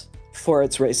infamous for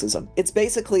its racism. It's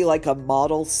basically like a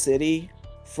model city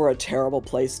for a terrible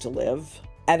place to live.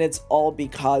 And it's all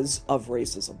because of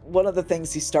racism. One of the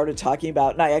things he started talking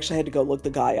about, and I actually had to go look the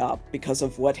guy up because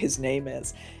of what his name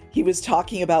is. He was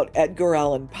talking about Edgar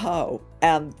Allan Poe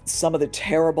and some of the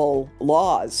terrible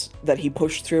laws that he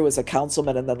pushed through as a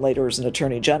councilman and then later as an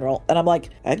attorney general. And I'm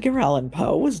like, Edgar Allan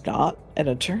Poe was not an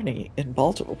attorney in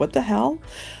Baltimore. What the hell?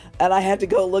 And I had to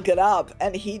go look it up.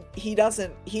 And he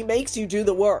makes you do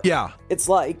the work. Yeah. It's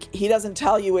like, he doesn't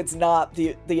tell you it's not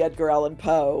the Edgar Allan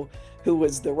Poe who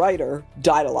was the writer,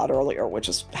 died a lot earlier, which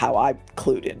is how I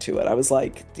clued into it. I was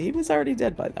like, he was already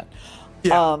dead by then.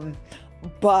 Yeah.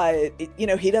 But,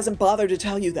 he doesn't bother to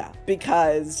tell you that,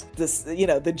 because this,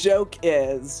 the joke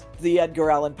is the Edgar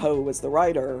Allan Poe who was the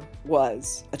writer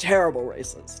was a terrible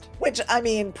racist, which,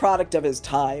 product of his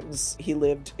times. He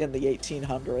lived in the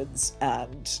 1800s,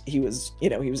 and he was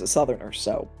a Southerner.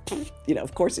 So,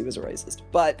 of course he was a racist.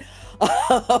 But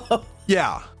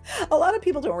yeah, a lot of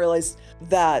people don't realize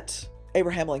that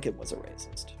Abraham Lincoln was a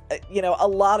racist. A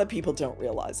lot of people don't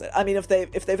realize it. If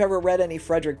they've ever read any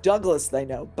Frederick Douglass, they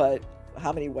know, but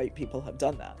how many white people have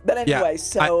done that? But anyway,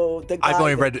 the guy I've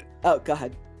only read. Oh, go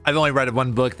ahead. I've only read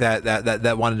one book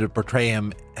that wanted to portray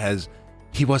him as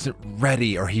he wasn't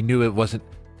ready, or he knew it wasn't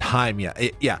time yet.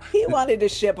 He wanted to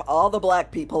ship all the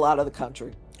black people out of the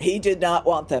country. He did not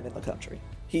want them in the country.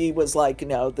 He was like,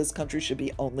 no, this country should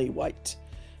be only white.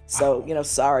 So,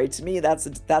 sorry, to me, that's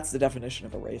the definition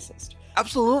of a racist.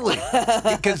 Absolutely,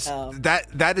 because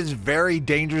that is very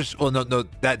dangerous. Well, no,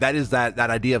 that is that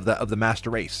idea of the master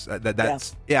race.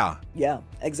 That's yeah,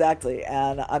 exactly.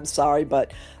 And I'm sorry,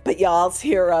 but y'all's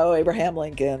hero Abraham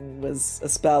Lincoln was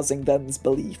espousing them's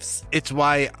beliefs. It's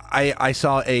why I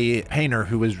saw a painter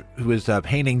who was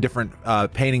painting different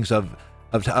paintings of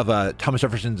Thomas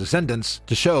Jefferson's descendants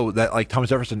to show that, like, Thomas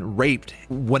Jefferson raped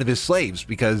one of his slaves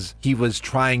because he was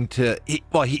trying to. He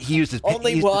used his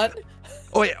only one.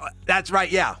 Oh, yeah, that's right.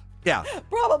 Yeah.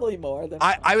 Probably more than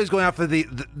I was going after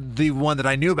the one that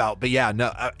I knew about, but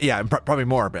probably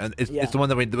more. But it's the one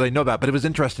that we know about. But it was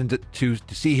interesting to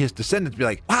see his descendants be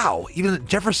like, wow, even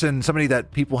Jefferson, somebody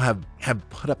that people have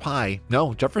put up high.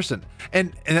 No, Jefferson,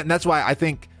 and that's why I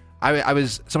think I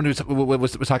was somebody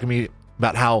was talking to me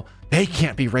about how they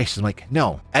can't be racist. I'm like,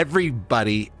 no,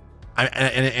 everybody.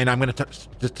 And I'm going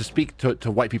to speak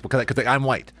to white people because I'm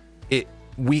white.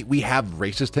 We have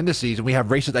racist tendencies, and we have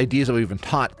racist ideas that we've been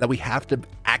taught that we have to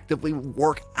actively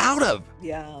work out of.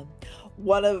 Yeah.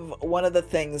 One of the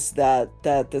things that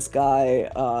this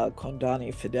guy,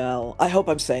 Quandani Fidel, I hope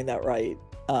I'm saying that right,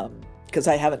 because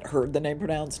I haven't heard the name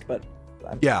pronounced, but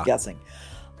I'm guessing.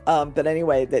 But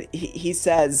anyway, that he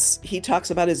says, he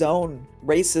talks about his own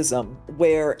racism,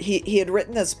 where he had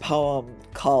written this poem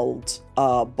called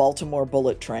Baltimore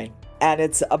Bullet Train, and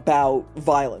it's about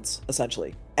violence,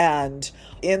 essentially. And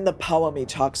in the poem, he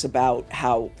talks about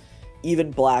how even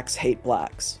blacks hate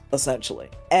blacks, essentially.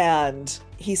 And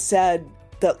he said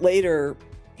that later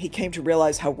he came to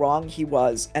realize how wrong he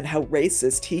was and how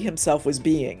racist he himself was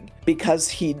being, because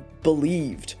he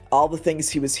believed all the things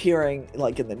he was hearing,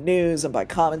 like in the news and by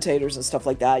commentators and stuff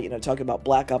like that, talking about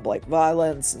black on black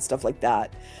violence and stuff like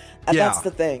that. And that's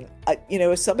the thing.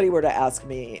 If somebody were to ask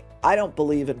me, I don't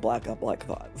believe in black on black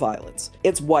violence.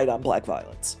 It's white on black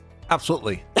violence.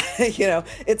 Absolutely.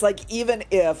 It's like, even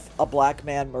if a black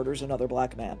man murders another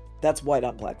black man, that's white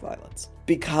on black violence,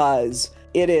 because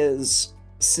it is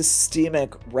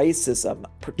systemic racism,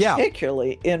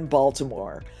 particularly in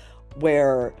Baltimore,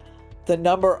 where the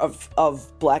number of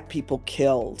black people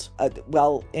killed,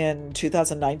 in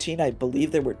 2019, I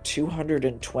believe there were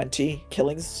 220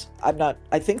 killings.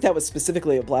 I think that was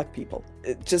specifically of black people,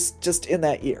 just in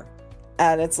that year.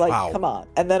 And it's like, wow. Come on.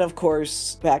 And then, of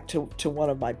course, back to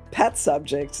one of my pet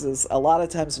subjects is a lot of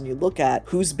times when you look at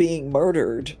who's being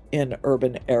murdered in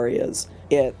urban areas,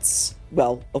 it's,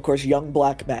 well, of course, young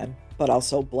black men, but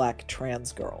also black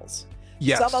trans girls.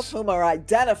 Yes. Some of whom are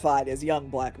identified as young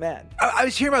black men. I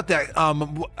was hearing about that.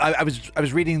 I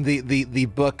was reading the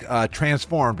book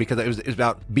Transformed, because it was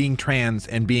about being trans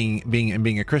and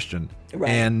being a Christian.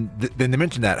 Right. And then they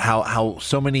mentioned that how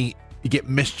so many get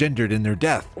misgendered in their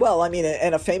death. Well, I mean,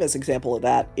 and a famous example of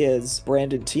that is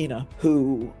Brandon Teena,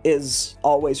 who is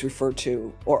always referred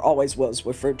to, or always was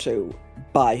referred to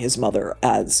by his mother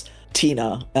as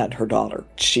Tina and her daughter.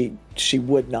 She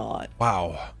would not.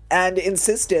 Wow. And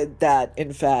insisted that,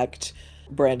 in fact,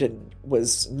 Brandon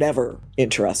was never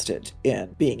interested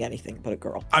in being anything but a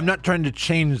girl. I'm not trying to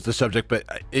change the subject,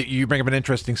 but you bring up an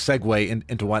interesting segue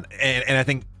into one. And I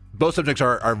think both subjects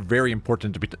are very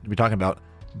important to be talking about.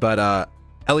 But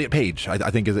Elliot Page, I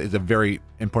think, is a very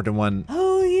important one.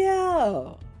 Oh,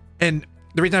 yeah. And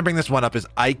the reason I bring this one up is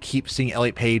I keep seeing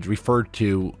Elliot Page referred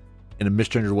to in a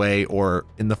misgendered way or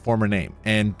in the former name.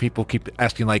 And people keep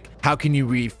asking, like, how can you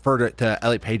refer to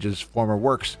Elliot Page's former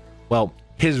works? Well,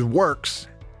 his works,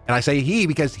 and I say he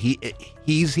because his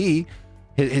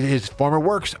former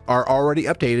works are already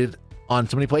updated on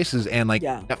so many places. And like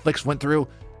Netflix went through,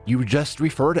 you just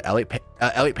refer to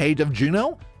Elliot Page of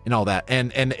Juno and all that.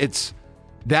 And it's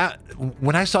that,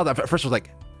 when I saw that, at first I was like,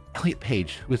 Elliot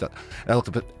Page, who is that? And I looked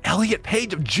up at Elliot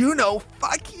Page of Juno,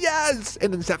 fuck yes,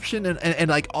 and Inception and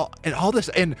like all this,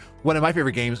 and one of my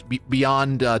favorite games,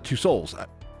 Beyond Two Souls.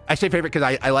 I say favorite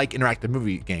because I like interactive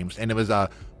movie games, and it was a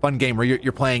fun game where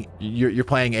you're playing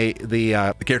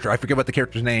the character. I forget what the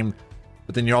character's name,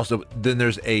 but then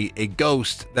there's a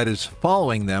ghost that is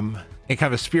following them, and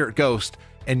kind of a spirit ghost,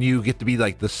 and you get to be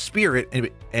like the spirit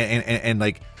and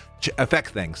like affect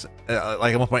things.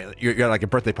 Like at one point you're at like a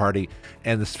birthday party,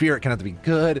 and the spirit can have to be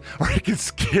good, or it can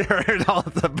scare all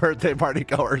of the birthday party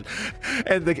goers,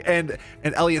 and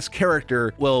Elliot's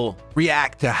character will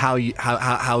react to how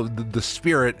the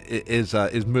spirit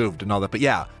is moved and all that. But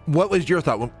yeah, what was your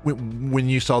thought when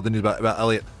you saw the news about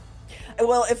Elliot?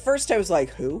 Well, at first I was like,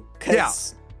 who?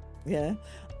 Yeah.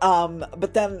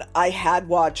 But then I had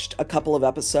watched a couple of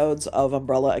episodes of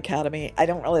Umbrella Academy. I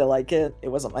don't really like it. It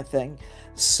wasn't my thing.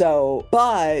 So,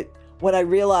 but when I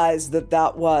realized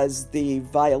that was the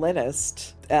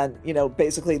violinist and,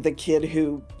 basically the kid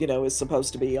who, is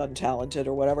supposed to be untalented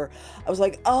or whatever, I was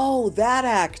like, oh, that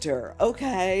actor.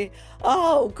 Okay.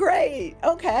 Oh, great.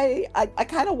 Okay. I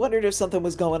kind of wondered if something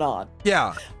was going on.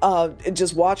 Yeah.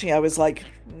 Just watching, I was like,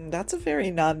 that's a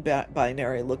very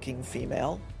non-binary looking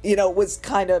female. Was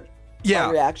kind of my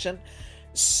reaction.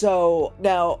 So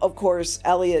now, of course,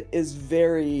 Elliot is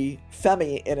very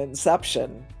femmy in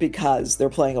Inception because they're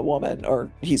playing a woman, or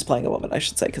he's playing a woman, I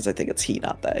should say, because I think it's he,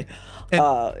 not they,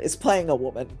 is playing a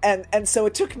woman. And so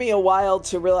it took me a while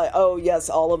to realize, oh, yes,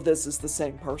 all of this is the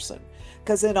same person.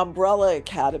 Because in Umbrella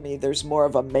Academy, there's more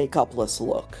of a makeupless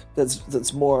look.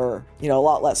 That's more, a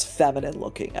lot less feminine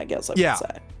looking, I guess I would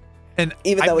say. And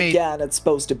even though, again, it's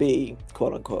supposed to be,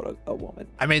 quote unquote, a woman.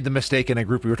 I made the mistake in a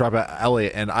group we were talking about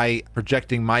Elliot, and I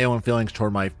projecting my own feelings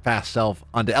toward my fast self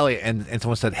onto Elliot, and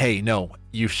someone said, hey, no,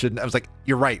 you shouldn't. I was like,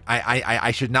 you're right.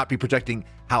 I should not be projecting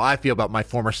how I feel about my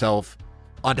former self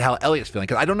onto how Elliot's feeling,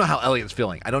 because I don't know how Elliot's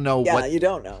feeling. I don't know what... Yeah, you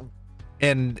don't know.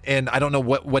 And I don't know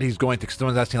what he's going through, because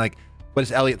someone's asking, like, what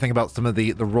does Elliot think about some of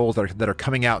the roles that are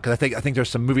coming out? Because I think there's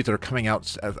some movies that are coming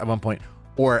out at one point,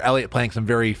 or Elliot playing some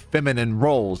very feminine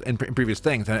roles in previous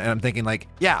things. And I'm thinking, like,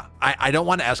 yeah, I don't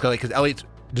want to ask Elliot because Elliot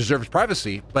deserves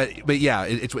privacy. But yeah,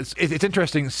 it's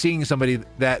interesting seeing somebody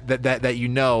that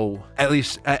at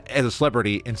least as a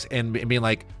celebrity and being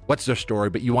like, what's their story?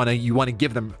 But you want to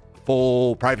give them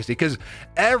full privacy, because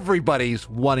everybody's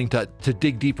wanting to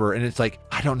dig deeper. And it's like,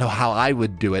 I don't know how I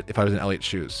would do it if I was in Elliot's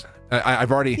shoes.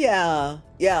 I've already... Yeah.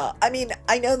 I mean,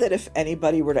 I know that if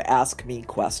anybody were to ask me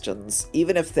questions,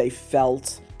 even if they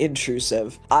felt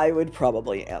intrusive, I would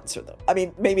probably answer them. I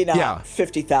mean, maybe not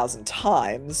 50,000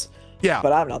 times,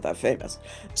 but I'm not that famous.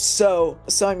 So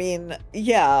I mean,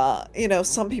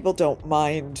 some people don't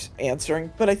mind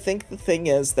answering, but I think the thing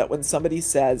is that when somebody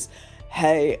says,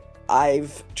 hey,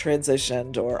 I've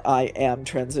transitioned, or I am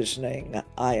transitioning,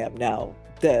 I am now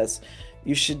this,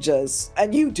 You should just,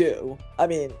 and you do. I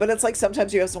mean, but it's like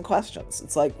sometimes you have some questions.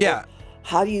 It's like, well,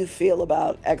 how do you feel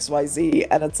about XYZ?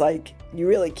 And it's like, you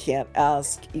really can't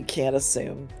ask, you can't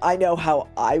assume. I know how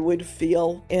I would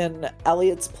feel in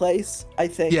Elliot's place, I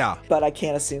think. Yeah. But I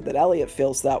can't assume that Elliot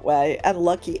feels that way. And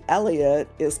lucky Elliot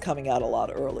is coming out a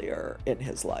lot earlier in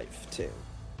his life, too.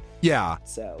 Yeah.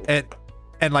 So.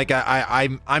 And like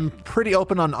I'm pretty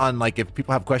open on like if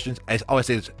people have questions, I always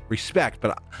say it's respect,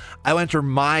 but I'll enter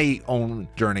my own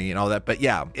journey and all that. But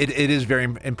yeah, it is very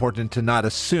important to not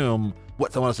assume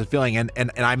what someone else is feeling.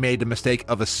 And I made the mistake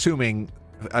of assuming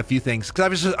a few things because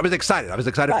I was excited. I was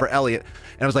excited for Elliot,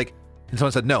 and I was like, and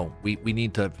someone said, no, we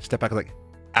need to step back. I was like,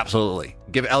 absolutely,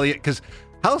 give Elliot, because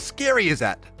how scary is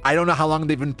that? I don't know how long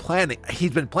they've been planning. He's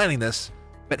been planning this,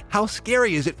 but how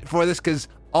scary is it for this? Because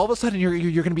all of a sudden you're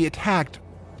going to be attacked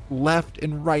left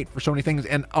and right for so many things,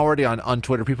 and already on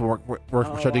Twitter people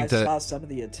were starting to. I saw some of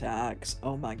the attacks.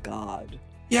 Oh my god.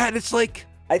 Yeah, and it's like,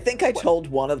 I think I told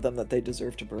one of them that they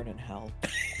deserve to burn in hell.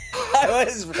 I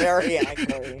was very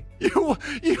angry. You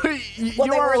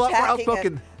are a lot more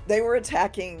outspoken. They were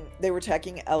attacking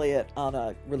Elliot on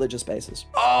a religious basis.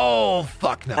 Oh,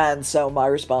 fuck no. And so my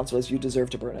response was, you deserve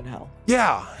to burn in hell.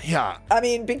 Yeah. I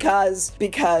mean, because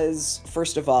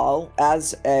first of all,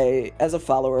 as a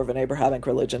follower of an Abrahamic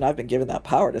religion, I've been given that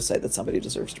power to say that somebody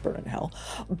deserves to burn in hell.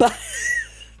 But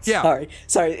yeah.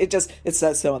 Sorry, it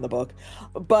says so in the book.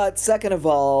 But second of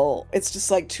all, it's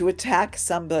just like to attack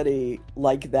somebody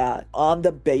like that on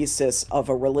the basis of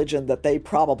a religion that they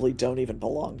probably don't even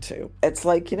belong to. It's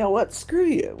like, you know what? Screw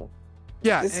you.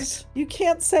 Yeah. You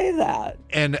can't say that.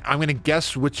 And I'm going to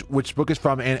guess which book is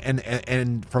from,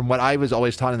 and from what I was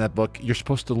always taught in that book, you're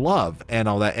supposed to love and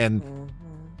all that. And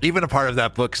even a part of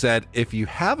that book said, if you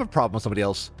have a problem with somebody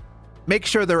else, make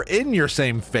sure they're in your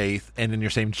same faith and in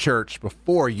your same church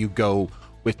before you go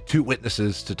with two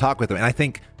witnesses to talk with them. And I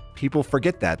think people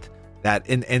forget that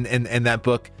in that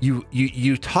book,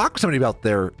 you talk to somebody about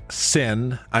their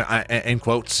sin, in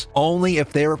quotes, only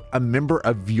if they're a member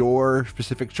of your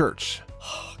specific church.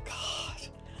 Oh, God.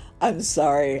 I'm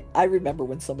sorry. I remember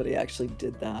when somebody actually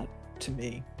did that to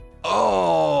me.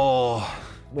 Oh.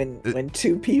 When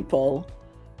two people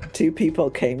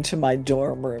came to my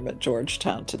dorm room at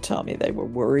Georgetown to tell me they were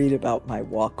worried about my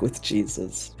walk with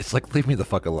Jesus. It's like, leave me the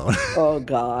fuck alone. Oh,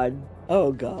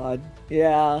 God.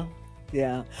 Yeah.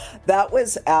 That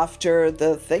was after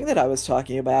the thing that I was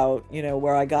talking about,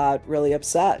 where I got really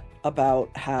upset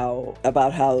about how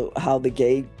the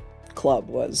gay club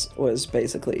was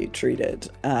basically treated.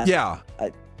 And yeah.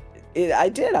 I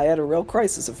had a real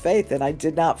crisis of faith, and I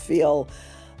did not feel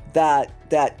that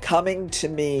coming to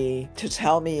me to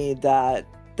tell me that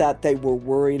they were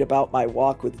worried about my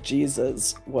walk with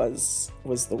Jesus was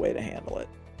the way to handle it.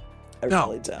 I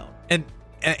really don't.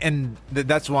 And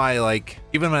that's why, like,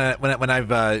 even when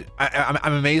I've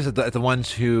I'm amazed at the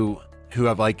ones who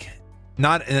have, like,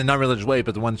 not in a non-religious way,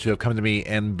 but the ones who have come to me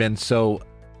and been so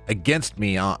against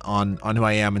me on who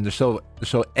I am, and they're so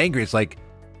angry. It's like,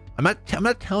 I'm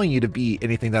not telling you to be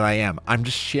anything that I am. I'm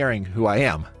just sharing who I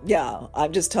am. Yeah,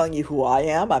 I'm just telling you who I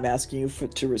am. I'm asking you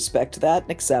to respect that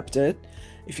and accept it.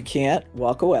 If you can't,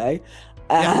 walk away.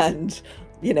 And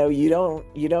you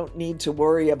don't need to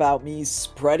worry about me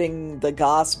spreading the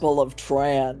gospel of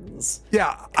trans.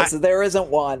 Yeah, because there isn't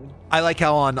one. I like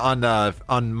how on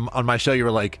my show you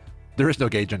were like, there is no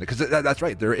gay agenda, because that's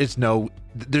right. There's no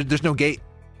gay,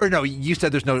 or no, you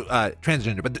said there's no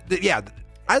transgender, but yeah.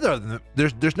 Either of them,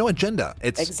 there's no agenda.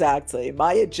 It's exactly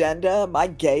my agenda, my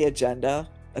gay agenda.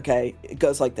 Okay, it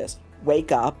goes like this: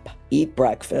 wake up, eat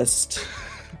breakfast,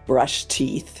 brush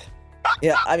teeth.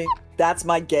 Yeah, I mean that's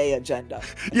my gay agenda.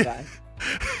 Okay.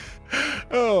 Yeah.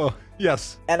 Oh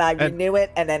yes. And I renew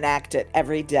it and enact it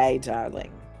every day,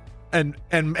 darling. And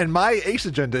my ace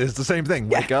agenda is the same thing.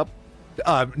 Wake up.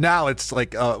 Now it's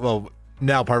like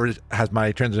now part of it has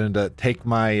my trans agenda. Take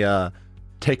my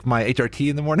HRT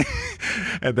in the morning,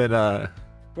 and then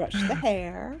brush the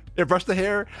hair. Yeah, brush the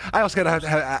hair. I also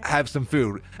gotta have some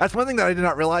food. That's one thing that I did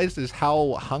not realize is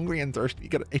how hungry and thirsty you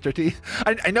get HRT.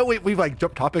 I know we've like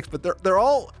jumped topics, but they're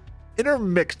all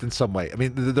intermixed in some way. I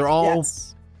mean, they're all.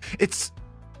 Yes.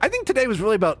 I think today was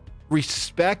really about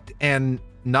respect and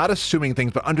not assuming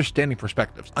things, but understanding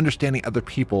perspectives, understanding other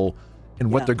people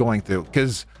and what they're going through.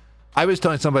 Because I was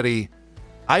telling somebody,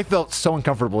 I felt so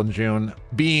uncomfortable in June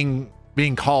being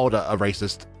called a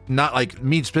racist, not like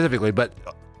me specifically, but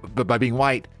by being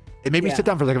white. It made me sit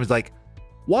down for a second. I was like,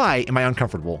 why am I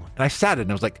uncomfortable? And I sat and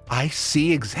I was like, I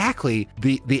see exactly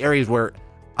the areas where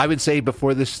I would say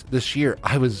before this year,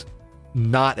 I was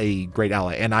not a great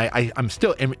ally, and I'm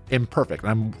still imperfect.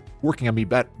 And I'm working on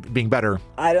being better.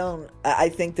 I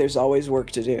think there's always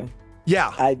work to do.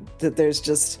 Yeah.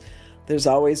 There's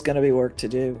always going to be work to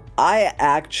do. I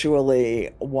actually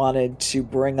wanted to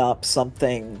bring up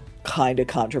something kind of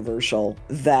controversial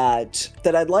that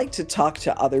I'd like to talk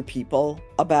to other people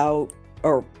about,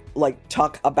 or like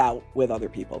talk about with other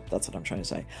people. That's what I'm trying to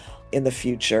say. In the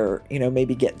future,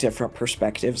 maybe get different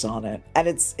perspectives on it. And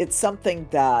it's something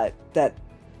that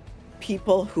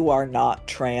people who are not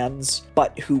trans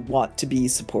but who want to be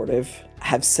supportive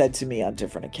have said to me on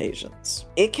different occasions.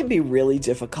 It can be really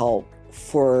difficult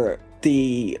for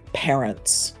the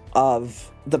parents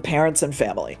and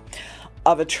family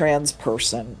of a trans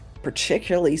person,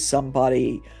 particularly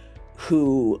somebody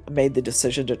who made the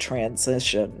decision to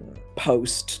transition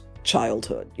post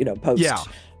childhood,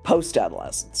 post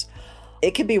adolescence.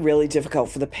 It can be really difficult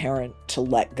for the parent to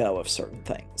let go of certain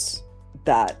things,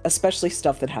 that especially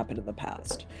stuff that happened in the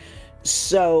past.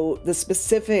 So the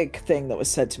specific thing that was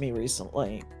said to me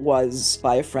recently was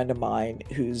by a friend of mine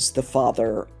who's the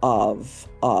father of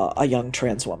a young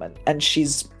trans woman. And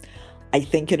she's, I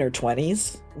think, in her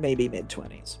 20s, maybe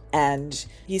mid-20s. And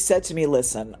he said to me,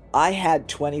 listen, I had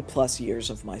 20 plus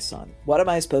years of my son. What am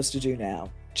I supposed to do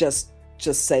now? Just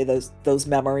say those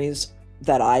memories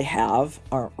that I have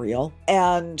aren't real.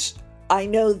 And I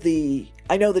know the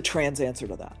trans answer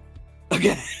to that.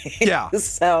 Okay. Yeah.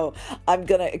 So I'm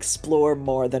going to explore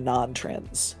more the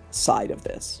non-trans side of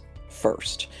this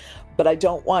first. But I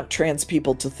don't want trans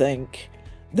people to think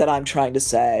that I'm trying to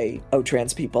say, oh,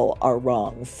 trans people are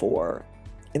wrong for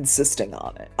insisting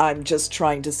on it. I'm just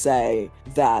trying to say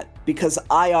that because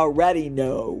I already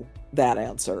know that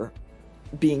answer,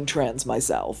 being trans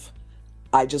myself,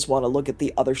 I just want to look at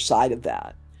the other side of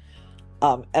that.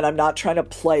 And I'm not trying to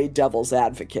play devil's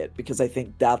advocate because I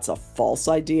think that's a false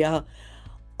idea.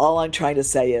 All I'm trying to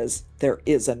say is there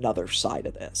is another side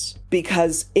of this,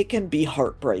 because it can be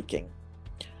heartbreaking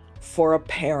for a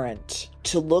parent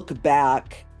to look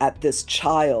back at this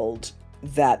child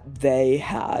that they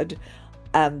had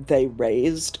and they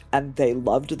raised and they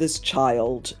loved this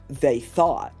child, they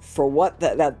thought, for what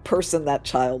that person, that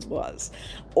child was.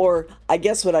 Or I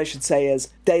guess what I should say is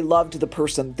they loved the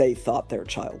person they thought their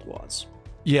child was.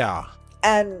 Yeah.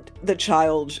 And the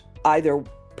child either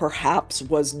perhaps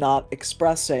was not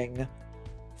expressing,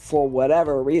 for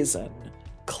whatever reason,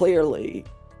 clearly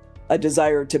a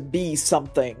desire to be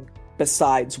something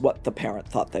besides what the parent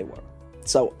thought they were.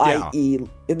 So, yeah. i.e.,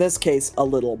 in this case, a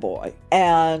little boy.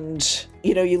 And,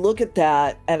 you look at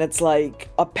that and it's like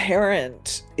a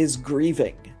parent is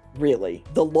grieving, really,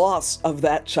 the loss of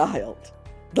that child,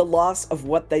 the loss of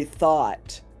what they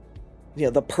thought,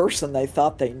 the person they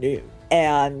thought they knew.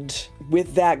 And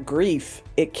with that grief,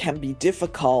 it can be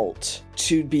difficult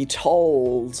to be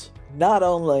told not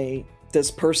only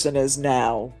this person is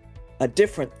now a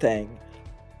different thing,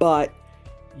 but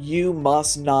you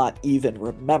must not even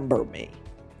remember me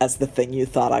as the thing you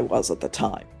thought I was at the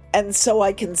time. And so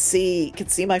I can see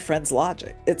my friend's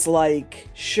logic. It's like,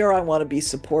 sure, I want to be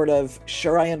supportive.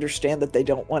 Sure, I understand that they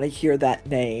don't want to hear that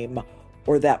name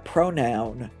or that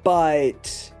pronoun,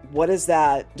 but what is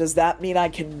that? Does that mean I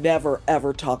can never,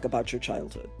 ever talk about your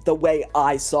childhood the way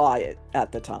I saw it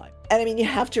at the time? And I mean, you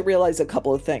have to realize a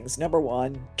couple of things. Number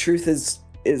one, truth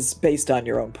is based on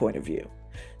your own point of view.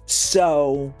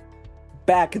 So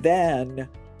back then,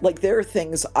 like, there are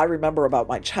things I remember about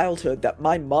my childhood that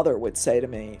my mother would say to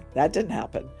me, that didn't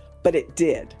happen, but it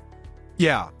did.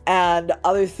 Yeah. And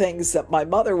other things that my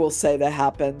mother will say that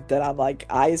happened that I'm like,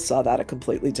 I saw that a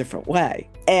completely different way.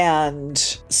 And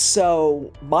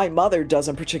so my mother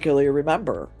doesn't particularly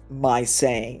remember my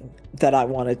saying that I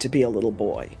wanted to be a little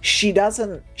boy. She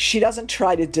doesn't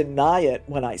try to deny it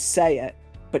when I say it,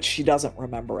 but she doesn't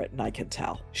remember it, and I can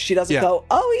tell. She doesn't go,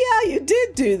 oh yeah, you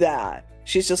did do that.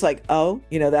 She's just like, oh,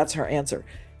 that's her answer.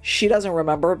 She doesn't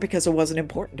remember it because it wasn't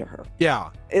important to her.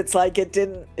 Yeah. It's like it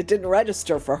didn't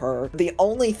register for her. The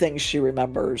only thing she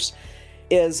remembers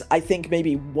is, I think,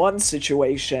 maybe one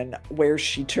situation where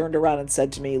she turned around and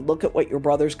said to me, look at what your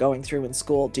brother's going through in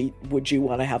school. Would you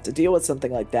want to have to deal with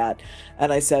something like that?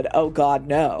 And I said, oh God,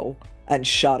 no, and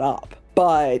shut up.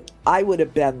 But I would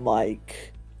have been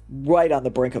like right on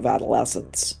the brink of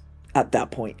adolescence at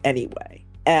that point anyway.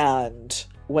 And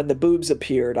when the boobs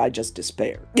appeared, I just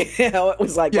despaired. It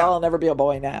was like, well, I'll never be a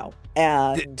boy now.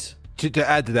 And to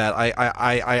add to that,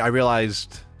 I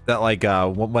realized that, like,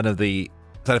 one of the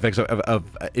side effects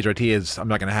of HRT is I'm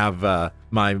not going to have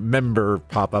my member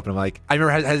pop up. And I'm like, I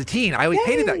remember as a teen, I always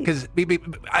hated that because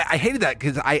I hated that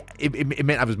because it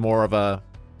meant I was more of a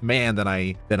man than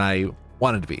I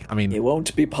wanted to be. I mean, it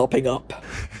won't be popping up.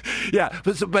 Yeah,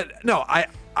 but no,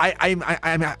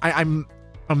 I'm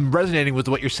I'm resonating with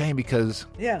what you're saying because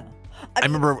Yeah. I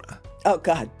remember. Oh,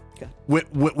 God.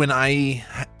 When I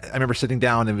remember sitting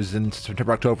down, it was in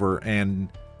September, October, and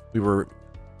we were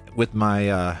with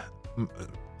my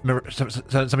some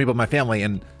people in my family,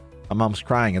 and my mom's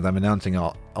crying as I'm announcing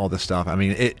all this stuff. I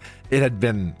mean, it had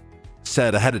been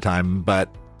said ahead of time, but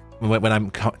when I'm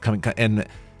coming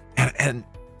and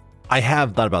I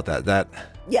have thought about that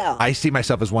Yeah. I see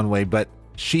myself as one way, but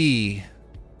she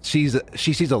sees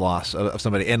a loss of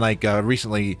somebody, and like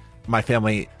recently my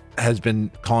family has been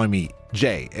calling me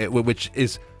Jay, which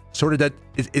is sort of dead,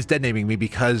 is dead naming me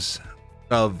because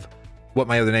of what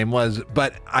my other name was.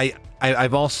 But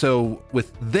I've also,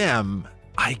 with them,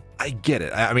 I get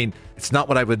it. I mean, it's not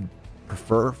what I would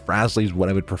prefer. Frasley is what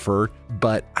I would prefer,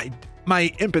 but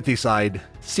my empathy side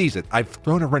sees it. I've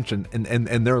thrown a wrench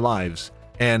in their lives.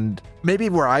 And maybe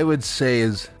where I would say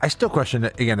is, I still question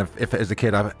it again, if as a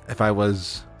kid, if I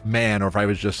was man or if I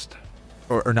was just,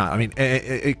 or not. I mean,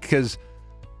 because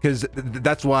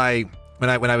that's why when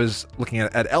I was looking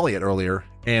at Elliot earlier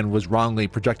and was wrongly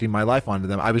projecting my life onto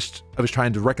them, I was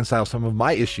trying to reconcile some of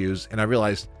my issues, and I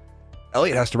realized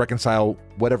Elliot has to reconcile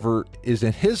whatever is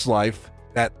in his life,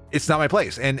 that it's not my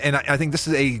place. And I think this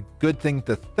is a good thing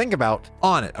to think about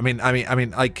on it. I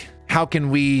mean, like, how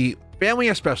can we, family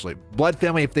especially, blood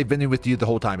family, if they've been with you the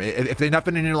whole time, if they've not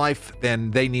been in your life, then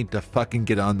they need to fucking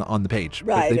get on the page.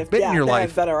 Right. If they've been in your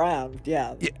life, been around.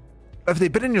 Yeah. If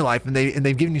they've been in your life and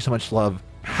they've given you so much love,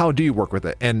 how do you work with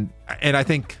it? And I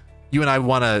think you and I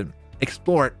want to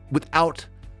explore it without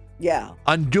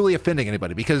unduly offending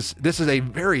anybody, because this is a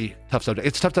very tough subject.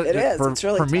 It's tough it's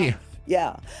really for tough. me.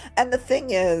 Yeah. And the thing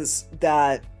is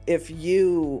that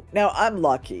now I'm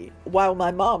lucky. While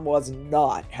my mom was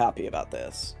not happy about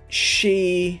this,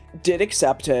 she did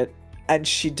accept it, and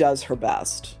she does her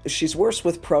best. She's worse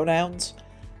with pronouns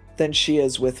than she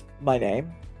is with my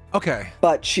name. Okay.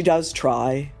 But she does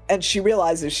try, and she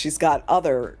realizes she's got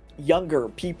other younger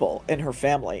people in her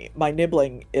family. My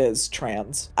nibbling is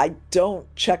trans. I don't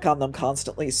check on them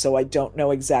constantly, so I don't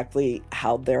know exactly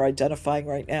how they're identifying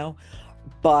right now,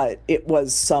 but it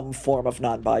was some form of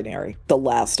non-binary the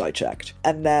last I checked.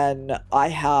 And then I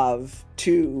have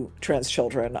 2 trans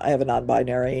children. I have a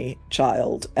non-binary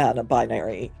child and a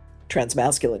binary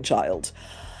transmasculine child.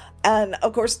 And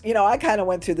of course, I kind of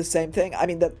went through the same thing. I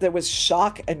mean, that there was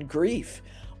shock and grief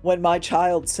when my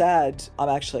child said, I'm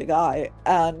actually a guy.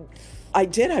 And I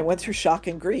went through shock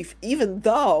and grief, even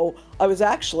though I was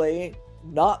actually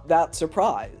not that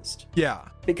surprised. Yeah.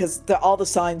 Because all the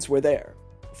signs were there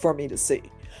for me to see.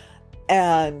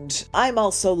 And I'm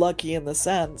also lucky in the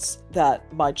sense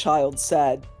that my child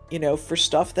said, for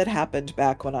stuff that happened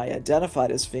back when I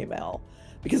identified as female,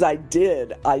 because I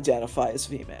did identify as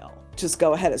female, just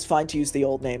go ahead. It's fine to use the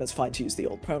old name. It's fine to use the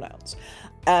old pronouns.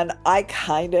 And I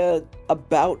kind of,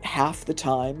 about half the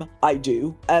time, I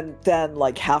do. And then,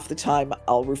 like, half the time,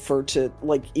 I'll refer to,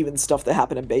 like, even stuff that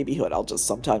happened in babyhood. I'll just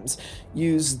sometimes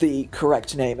use the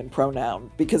correct name and pronoun,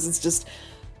 because it's just,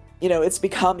 it's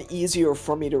become easier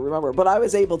for me to remember. But I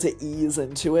was able to ease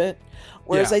into it.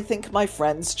 Whereas I think my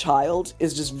friend's child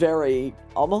is just very,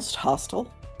 almost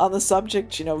hostile on the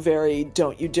subject. Very,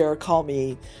 don't you dare call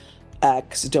me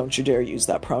X, don't you dare use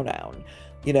that pronoun.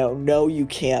 No, you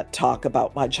can't talk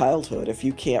about my childhood if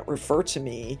you can't refer to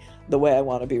me the way I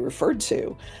want to be referred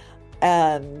to.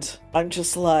 And I'm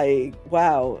just like,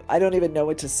 wow, I don't even know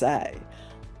what to say.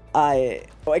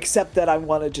 Except that I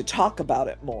wanted to talk about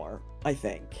it more, I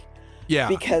think. Yeah.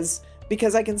 Because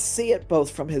I can see it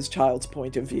both from his child's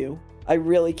point of view. I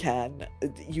really can.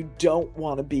 You don't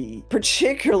want to be,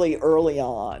 particularly early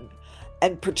on,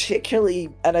 and particularly,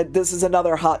 and this is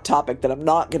another hot topic that I'm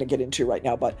not going to get into right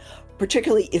now, but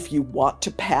particularly if you want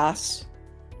to pass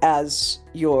as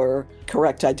your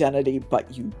correct identity,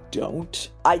 but you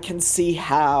don't, I can see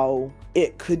how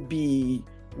it could be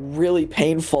really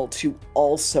painful to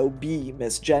also be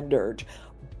misgendered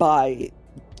by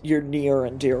your near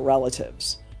and dear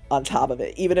relatives on top of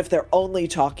it, even if they're only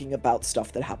talking about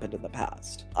stuff that happened in the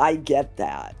past. I get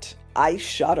that. I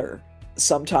shudder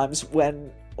sometimes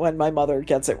when my mother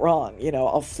gets it wrong.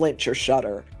 I'll flinch or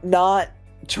shudder. Not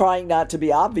trying not to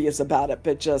be obvious about it,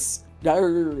 but just,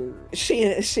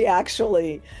 she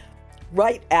actually,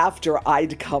 right after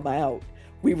I'd come out,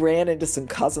 we ran into some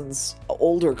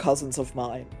older cousins of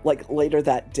mine, like later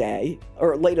that day,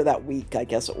 or later that week, I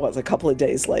guess it was, a couple of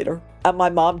days later. And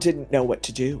my mom didn't know what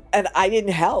to do. And I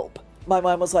didn't help. My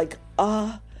mom was like,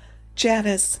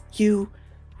 Janice, you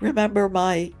remember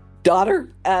my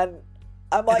daughter? And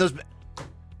I'm like,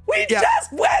 we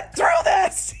just went through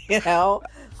this,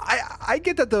 I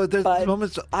get that, though. There's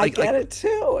moments. I get it,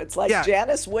 too. It's like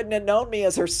Janice wouldn't have known me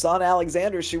as her son,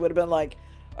 Alexander. She would have been like,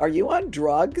 are you on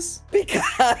drugs?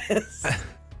 Because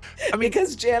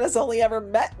because Janice only ever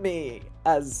met me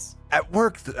as at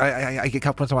work. I get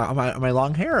compliments on my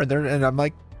long hair, and I'm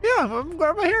like, yeah, I'm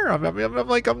glad my hair. I'm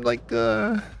like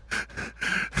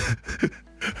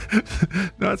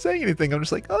not saying anything. I'm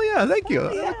just like, oh yeah, thank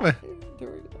you. Yeah.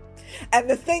 And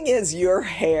the thing is, your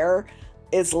hair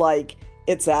is like,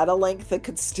 it's at a length that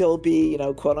could still be,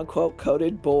 quote unquote,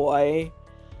 coated boy.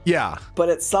 Yeah. But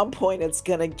at some point it's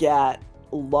going to get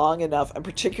long enough, and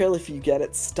particularly if you get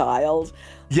it styled.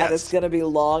 Yes. And it's going to be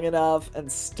long enough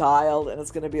and styled, and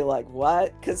it's going to be like,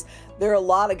 what? Because there are a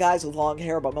lot of guys with long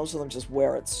hair, but most of them just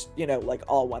wear it, like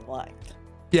all one length.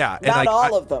 Yeah. Not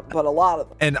all of them, but a lot of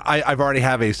them. And I've already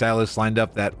have a stylist lined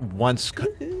up that once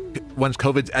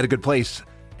COVID's at a good place,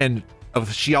 and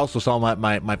she also saw my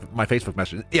Facebook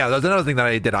message. Yeah, that's another thing that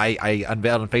I did. I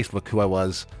unveiled on Facebook who I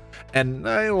was, and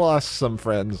I lost some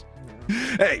friends.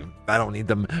 Hey, I don't need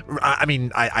them. I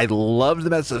mean, I loved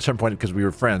them at a certain point because we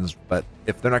were friends, but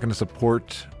if they're not going to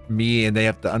support me and they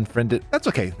have to unfriend it, that's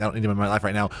okay. I don't need them in my life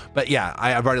right now. But yeah,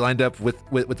 I've already lined up with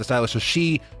the stylist. So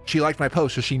she liked my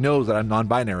post, so she knows that I'm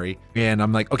non-binary, and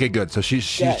I'm like, okay, good. So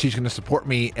she's going to support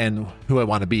me and who I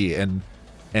want to be, and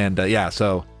yeah,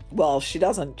 so. Well, she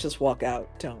doesn't just walk out.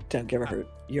 Don't give her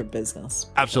your business.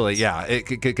 Absolutely, yeah.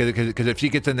 Because if she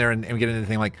gets in there and we get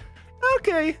anything like,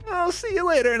 okay, I'll see you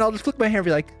later, and I'll just flick my hair and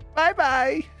be like,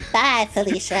 bye-bye. Bye,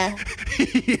 Felicia.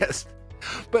 Yes.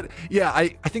 But yeah, I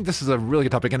think this is a really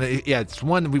good topic, and it's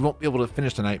one we won't be able to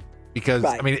finish tonight because,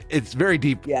 right. I mean, it's very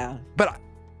deep. Yeah. But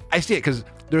I see it because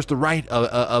there's the right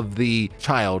of the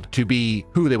child to be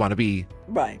who they want to be.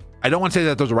 Right. I don't want to say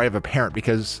that there's a right of a parent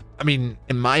because, I mean,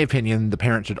 in my opinion, the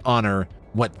parent should honor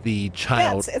what the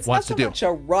child it's wants to do. It's not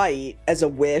so much a right as a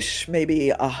wish, maybe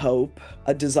a hope,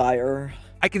 a desire.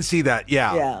 I can see that,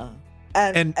 yeah. Yeah.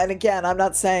 And again, I'm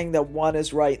not saying that one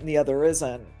is right and the other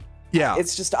isn't. Yeah.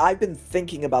 It's just I've been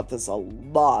thinking about this a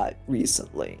lot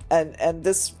recently. And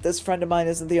this friend of mine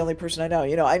isn't the only person I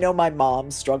know. I know my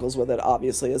mom struggles with it,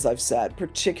 obviously, as I've said,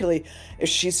 particularly if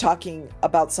she's talking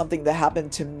about something that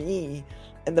happened to me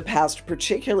in the past,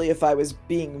 particularly if I was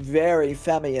being very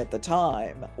femmy at the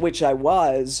time, which I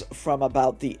was from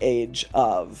about the age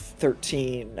of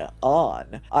 13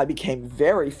 on. I became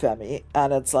very femmy,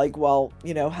 and it's like, well,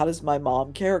 how does my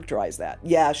mom characterize that?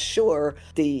 Yeah, sure,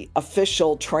 the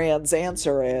official trans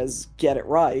answer is get it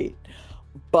right,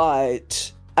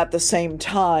 but at the same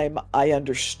time, I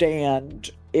understand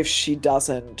if she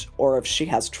doesn't or if she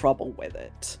has trouble with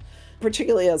it,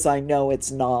 particularly as I know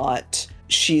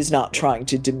she's not trying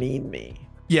to demean me.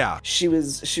 Yeah. She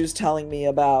was telling me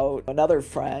about another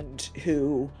friend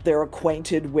who they're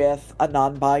acquainted with a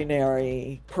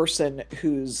non-binary person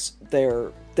who's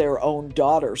their own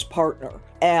daughter's partner,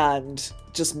 and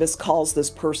just miscalls this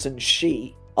person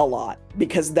she a lot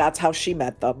because that's how she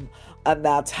met them and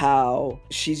that's how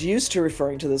she's used to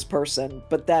referring to this person,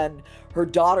 but then her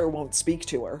daughter won't speak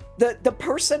to her. The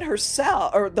person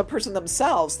herself, or the person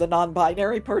themselves, the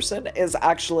non-binary person, is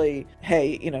actually,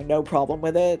 hey, no problem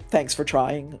with it. Thanks for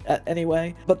trying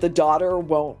anyway. But the daughter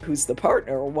who's the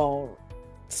partner, won't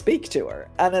speak to her.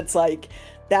 And it's like,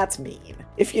 that's mean.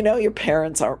 If your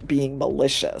parents aren't being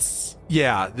malicious.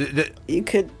 Yeah. You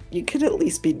could at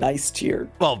least be nice to your...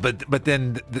 Well, but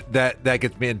then that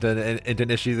gets me into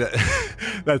an issue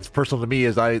that's personal to me.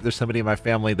 Is there's somebody in my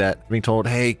family that being told,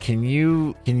 hey, can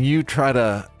you try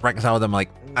to reconcile with them? Like,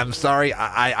 I'm sorry,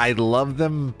 I love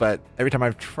them, but every time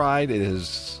I've tried, it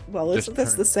is... Well, isn't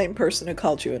this the same person who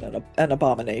called you an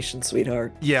abomination,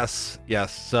 sweetheart? Yes.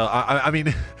 So I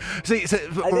mean, see, I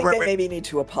think they maybe need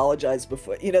to apologize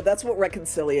before. That's what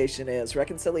reconciliation is.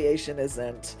 Reconciliation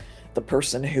isn't the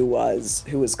person who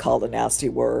was called a nasty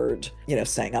word,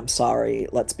 saying, I'm sorry,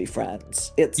 let's be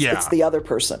friends. It's the other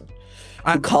person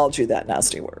who called you that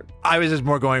nasty word. I was just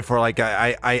more going for like,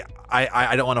 I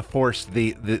don't want to force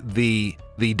the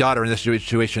daughter in this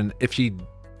situation. If she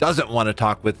doesn't want to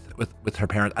talk with her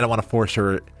parents, I don't want to force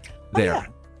her there.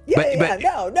 Oh,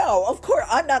 yeah. No, of course.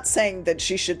 I'm not saying that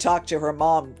she should talk to her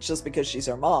mom just because she's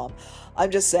her mom. I'm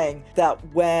just saying that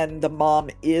when the mom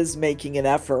is making an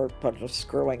effort but just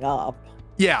screwing up,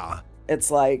 it's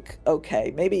like,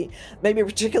 okay, maybe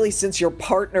particularly since your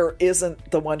partner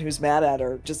isn't the one who's mad at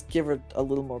her, just give her a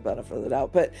little more benefit of the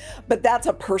doubt. But that's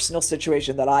a personal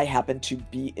situation that I happen to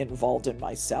be involved in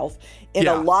myself. In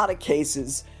a lot of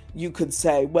cases, you could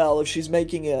say, well, if she's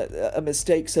making a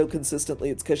mistake so consistently,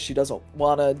 it's because she doesn't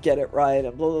want to get it right,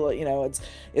 and blah, blah, blah,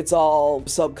 it's all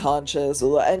subconscious,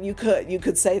 and you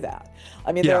could say that.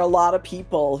 I mean, there are a lot of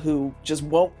people who just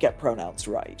won't get pronouns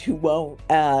right, who won't,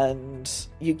 and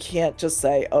you can't just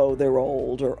say, oh, they're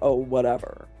old, or oh,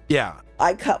 whatever. Yeah.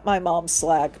 I cut my mom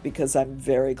slack because I'm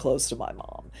very close to my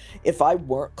mom. If I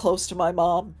weren't close to my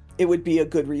mom, it would be a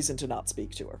good reason to not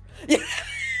speak to her.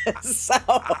 So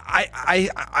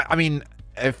I mean,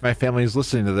 if my family is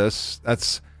listening to this,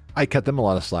 I cut them a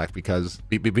lot of slack because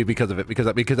of it,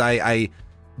 because I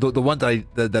the one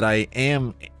that I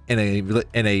am in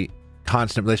a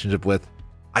constant relationship with,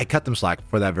 I cut them slack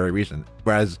for that very reason.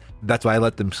 Whereas that's why I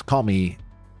let them call me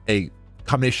a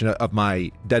combination of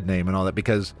my dead name and all that,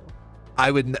 because I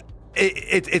would.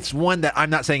 It's one that I'm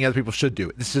not saying other people should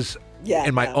do. This is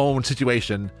in my own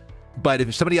situation. But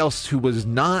if somebody else who was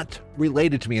not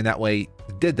related to me in that way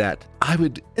did that, I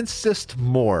would insist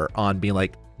more on being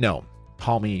like, no,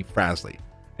 call me Frasley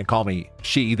and call me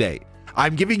she, they.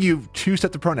 I'm giving you two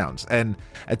sets of pronouns, and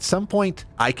at some point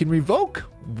I can revoke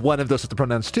one of those sets of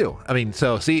pronouns too. I mean,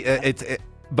 so see,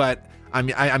 but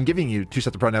I'm giving you two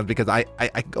sets of pronouns because I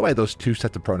go by those two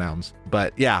sets of pronouns.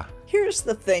 But yeah. Here's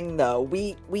the thing, though.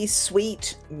 We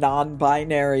sweet,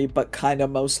 non-binary, but kind of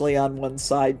mostly on one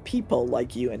side people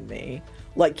like you and me.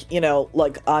 Like, you know,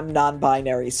 like I'm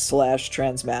non-binary /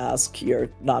 transmasc, you're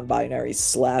non-binary /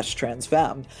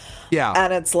 transfemme. Yeah.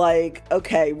 And it's like,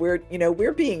 okay,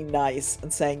 we're being nice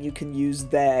and saying you can use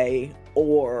they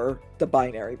or the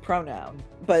binary pronoun.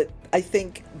 But I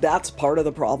think that's part of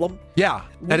the problem. Yeah,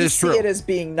 that is true. We see it as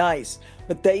being nice,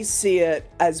 but they see it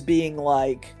as being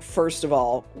like, first of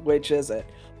all, which is it?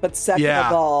 But second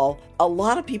of all, a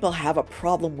lot of people have a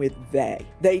problem with they.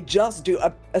 They just do,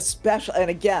 especially, and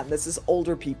again, this is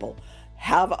older people,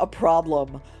 have a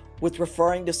problem with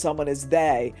referring to someone as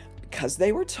they because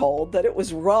they were told that it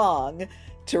was wrong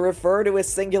to refer to a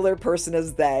singular person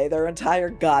as they their entire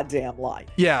goddamn life.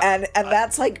 Yeah. And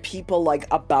that's like people like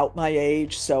about my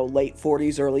age, so late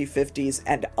 40s, early 50s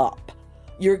and up.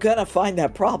 You're gonna find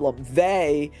that problem.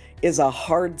 They is a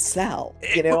hard sell,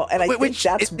 you know, and I think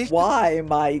that's why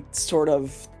my sort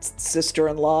of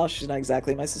sister-in-law, she's not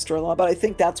exactly my sister-in-law, but I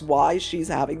think that's why she's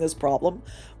having this problem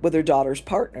with her daughter's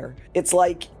partner. It's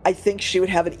like, I think she would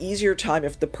have an easier time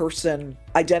if the person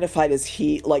identified as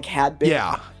he, like had been,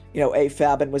 you know,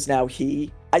 AFAB and was now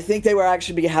he. I think they were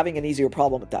actually having an easier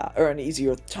problem with that, or an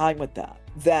easier time with that,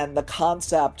 than the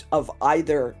concept of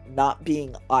either not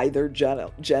being either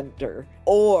gender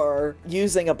or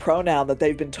using a pronoun that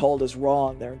they've been told is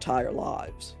wrong their entire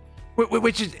lives.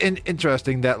 Which is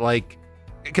interesting that, like,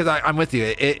 because I'm with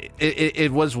you.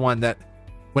 It was one that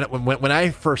when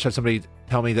I first had somebody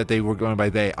tell me that they were going by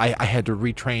they, I had to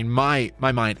retrain my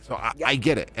mind. So I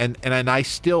get it. And I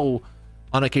still,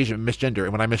 on occasion, misgender.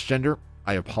 And when I misgender,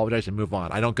 I apologize and move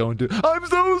on. I don't go into, I'm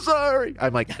so sorry.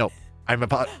 I'm like, no. I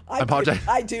apologize.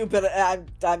 I do, but I'm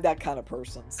that kind of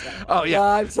person. So. Oh yeah,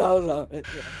 I'm so sorry.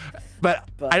 Yeah. But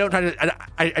I don't try to.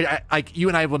 I like you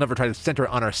and I will never try to center it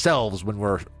on ourselves when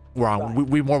we're wrong. Right.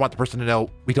 We more want the person to know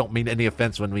we don't mean any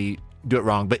offense when we do it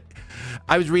wrong. But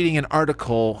I was reading an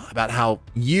article about how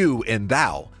you and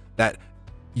thou, that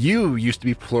you used to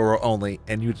be plural only,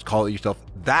 and you just call it yourself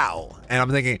thou. And I'm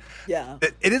thinking,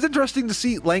 it is interesting to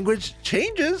see language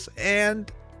changes,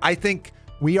 and I think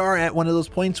we are at one of those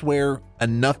points where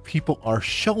enough people are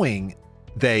showing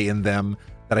they and them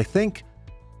that I think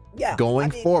going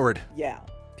forward. Yeah.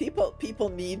 People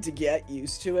need to get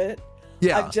used to it.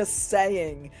 Yeah. I'm just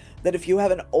saying that if you have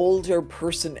an older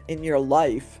person in your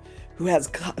life who has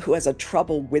a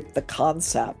trouble with the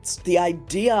concepts, the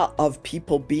idea of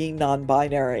people being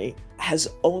non-binary has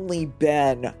only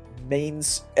been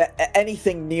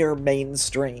anything near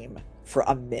mainstream for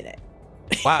a minute.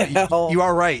 Wow, you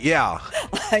are right. Yeah.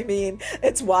 I mean,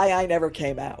 it's why I never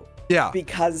came out. Yeah.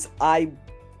 Because I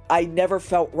never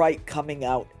felt right coming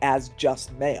out as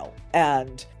just male.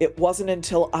 And it wasn't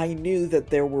until I knew that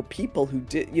there were people who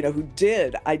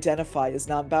did identify as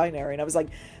non-binary, and I was like,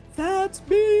 that's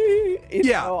me. You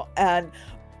know?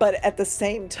 But at the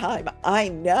same time, I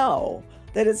know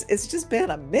that it's just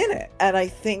been a minute. And I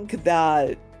think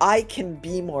that I can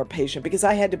be more patient because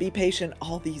I had to be patient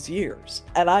all these years,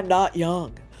 and I'm not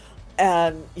young.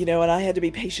 And, you know, and I had to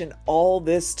be patient all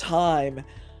this time.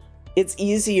 It's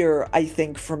easier, I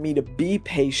think, for me to be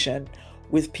patient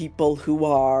with people who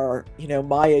are, you know,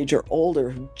 my age or older,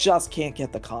 who just can't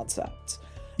get the concepts.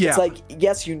 Yeah. It's like,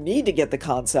 yes, you need to get the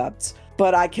concepts,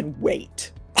 but I can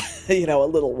wait. You know, a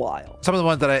little while. Some of the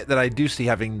ones that I do see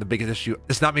having the biggest issue,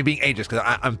 it's not me being ageist because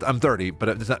I'm 30, but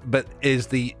it's not, but is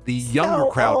the younger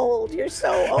crowd. Old. You're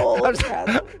so old.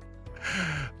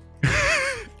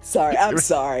 Sorry, I'm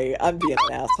sorry. I'm being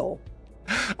an asshole.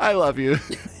 I love you.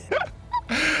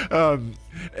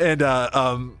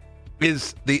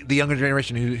 Is the younger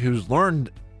generation who's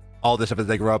learned all this stuff as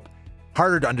they grow up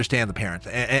harder to understand the parents,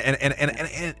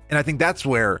 and I think that's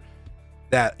where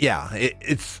that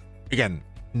it's again,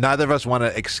 neither of us want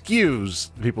to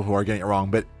excuse the people who are getting it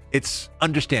wrong, but it's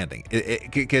understanding.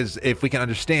 Because if we can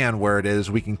understand where it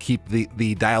is, we can keep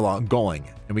the dialogue going,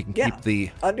 and we can keep the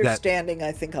understanding.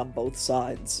 I think on both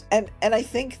sides, and I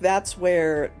think that's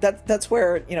where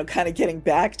kind of getting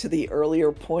back to the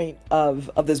earlier point of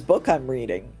this book I'm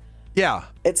reading. Yeah,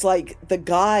 it's like the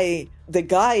guy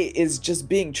is just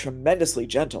being tremendously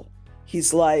gentle.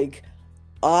 He's like,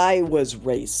 I was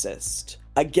racist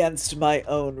against my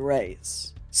own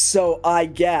race, so I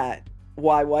get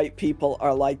why white people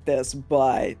are like this,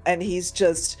 and he's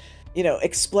just,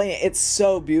 explaining. It's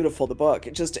so beautiful, the book.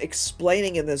 It's just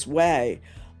explaining in this way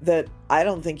that I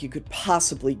don't think you could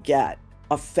possibly get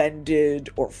offended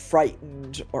or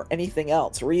frightened or anything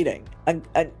else reading, and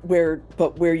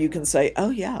where you can say,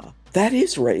 oh yeah, that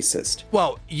is racist.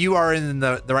 Well, you are in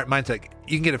the right mindset.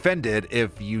 You can get offended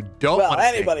if you don't. Well,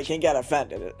 anybody can get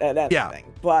offended at anything.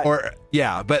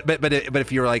 Yeah, but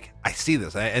if you're like, I see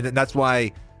this, and that's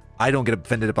why I don't get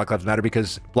offended at Black Lives Matter,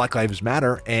 because Black Lives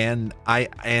Matter, and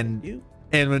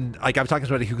when like I was talking to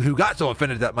somebody who got so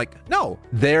offended that I'm like, no,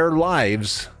 their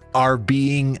lives are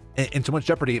being in so much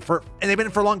jeopardy and they've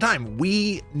been for a long time.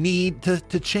 We need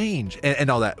to change and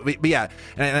all that. But yeah,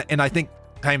 and I think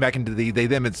tying back into the they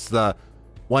them, it's the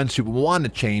ones who want to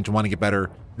change and want to get better.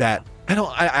 That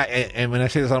and when I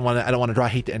say this, I don't want to draw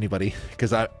hate to anybody,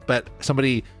 but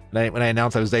somebody when I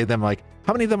announced I was they them, like,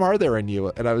 how many of them are there in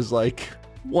you? And I was like,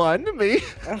 one, me.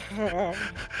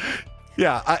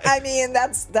 Yeah, I mean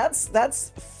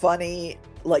that's funny,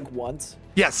 like, once.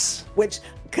 Yes.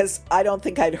 Because I don't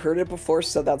think I'd heard it before,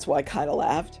 so that's why I kind of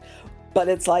laughed. But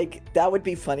it's like, that would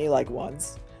be funny, like,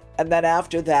 once. And then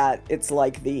after that, it's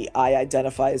like I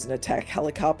identify as an attack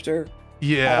helicopter.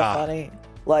 Yeah. Kind of funny.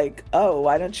 Like, oh,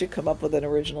 why don't you come up with an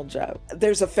original joke?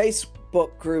 There's a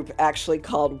Facebook group actually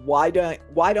called Why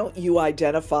Don't You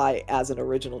Identify as an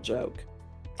Original Joke?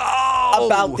 Oh!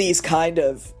 About these kind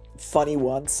of funny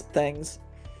once things.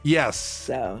 Yes.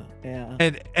 So, yeah.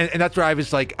 And that's where I was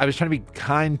trying to be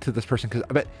kind to this person, because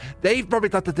I bet they probably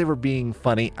thought that they were being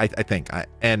funny, I think.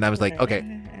 And I was like, okay.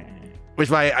 Which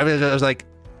why I was like,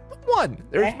 one,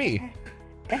 there's me.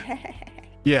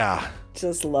 Yeah.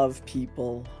 Just love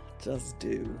people. Just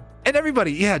do. And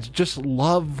everybody, yeah, just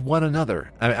love one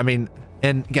another. I mean,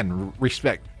 and again,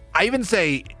 respect. I even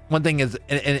say one thing is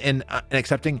in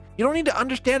accepting, you don't need to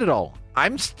understand it all.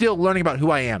 I'm still learning about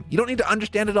who I am. You don't need to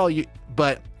understand it all,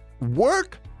 but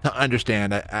work to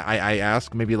understand. I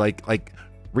ask, maybe like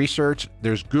research.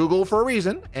 There's Google for a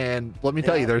reason, and let me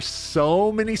tell you, there's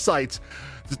so many sites.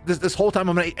 This whole time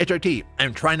I'm on HRT,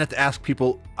 I'm trying not to ask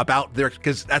people about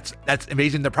because that's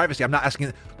invading their privacy. I'm not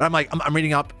asking, but I'm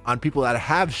reading up on people that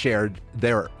have shared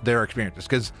their experiences,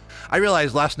 because I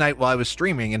realized last night while I was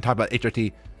streaming and talking about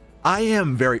HRT, I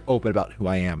am very open about who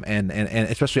I am, and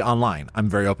especially online, I'm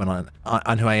very open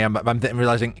on who I am. But I'm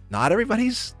realizing not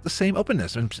everybody's the same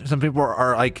openness, and some people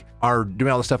are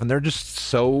doing all this stuff, and they're just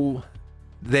so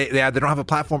they don't have a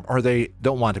platform, or they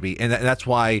don't want to be, and that's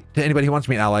why, to anybody who wants to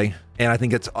be an ally, and I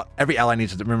think it's every ally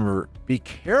needs to remember, be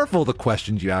careful the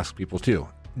questions you ask people too,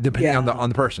 depending on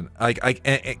the person.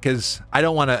 Because I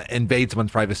don't want to invade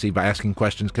someone's privacy by asking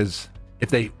questions, because if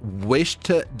they wish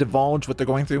to divulge what they're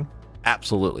going through,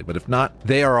 absolutely. But if not,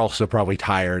 they are also probably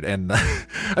tired. And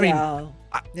I mean,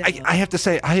 I have to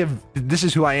say, this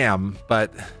is who I am,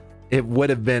 but it would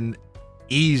have been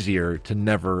easier to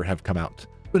never have come out.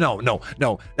 No,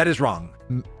 that is wrong.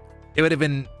 It would have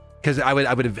been, because I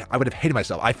would have hated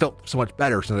myself. I felt so much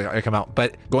better since I come out.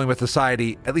 But going with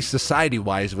society, at least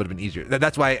society-wise, it would have been easier.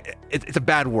 That's why it's a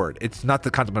bad word. It's not the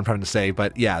concept I'm trying to say,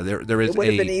 but yeah, there is. It would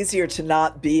have been easier to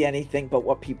not be anything but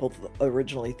what people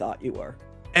originally thought you were.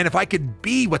 And if I could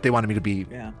be what they wanted me to be,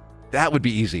 that would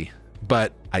be easy.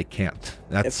 But I can't.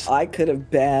 If I could have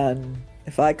been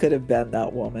that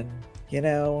woman,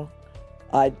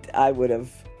 I would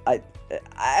have.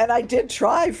 And I did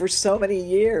try for so many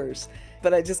years,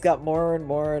 but I just got more and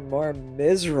more and more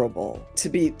miserable to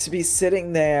be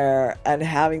sitting there and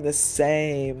having the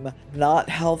same not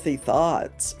healthy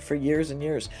thoughts for years and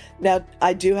years. Now,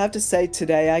 I do have to say,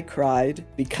 today I cried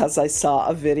because I saw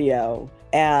a video.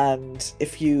 And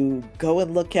if you go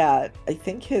and look at, I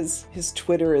think his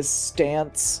Twitter is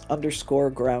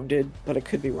stance_grounded, but I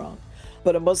could be wrong.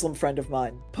 But a Muslim friend of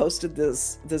mine posted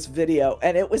this video,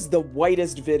 and it was the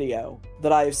whitest video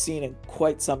that I have seen in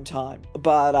quite some time.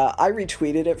 But I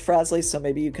retweeted it, Frasley, so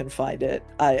maybe you can find it.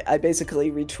 I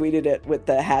basically retweeted it with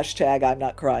the hashtag "I'm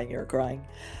not crying, you're crying."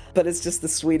 But it's just the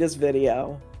sweetest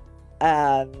video.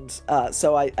 And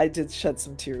so I did shed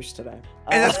some tears today.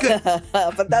 And that's good.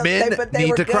 but they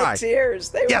were good tears.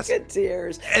 They were good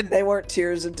tears. And they weren't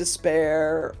tears of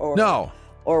despair or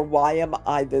or why am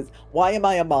I this? Why am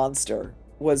I a monster?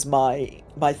 Was my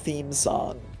theme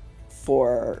song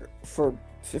for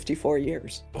 54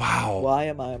 years. Wow. Why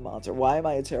am I a monster? Why am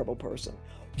I a terrible person?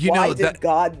 Why did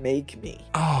God make me?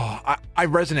 Oh, I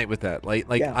resonate with that.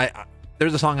 I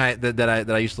there's a song that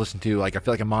I used to listen to. Like, I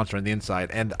feel like a monster on the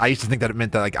inside, and I used to think that it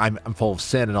meant that like I'm full of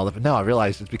sin and all that. But no, I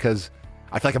realized it's because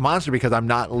I feel like a monster because I'm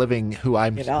not living who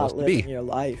I'm supposed to be. You're not living your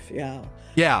life. Yeah.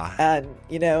 Yeah. And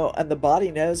and the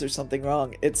body knows there's something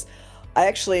wrong.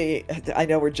 I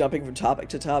know we're jumping from topic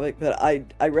to topic, but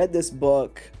I read this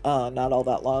book not all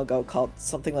that long ago called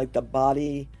something like The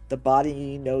Body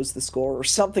Knows the Score, or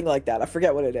something like that. I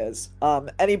forget what it is.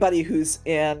 Anybody who's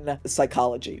in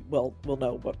psychology will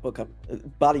know what book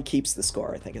Body Keeps the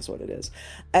Score, I think is what it is.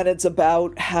 And it's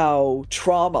about how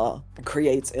trauma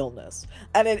creates illness.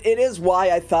 And it is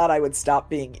why I thought I would stop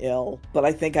being ill, but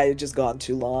I think I had just gone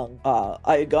too long.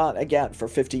 I had gone, again, for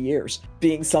 50 years,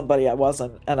 being somebody I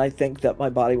wasn't, and I think that my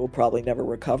body will probably never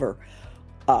recover.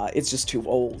 It's just too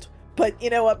old. But you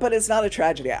know what? But it's not a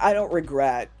tragedy. I don't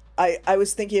regret. I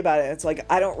was thinking about it. It's like,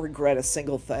 I don't regret a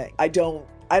single thing. I don't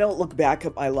look back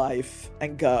at my life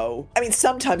and go, I mean,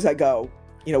 sometimes I go,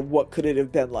 what could it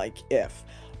have been like if?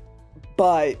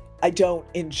 But I don't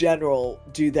in general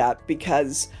do that,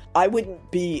 because I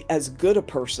wouldn't be as good a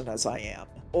person as I am,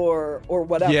 or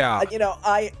whatever. Yeah.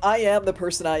 I am the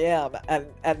person I am,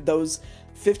 and those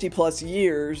 50 plus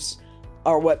years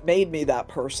are what made me that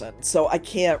person. So I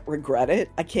can't regret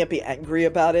it. I can't be angry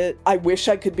about it. I wish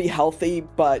I could be healthy,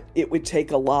 but it would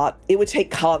take a lot. It would take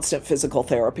constant physical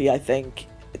therapy, I think,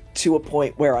 to a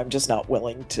point where I'm just not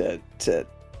willing to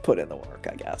put in the work,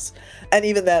 I guess. And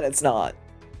even then, it's not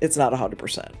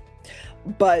 100%.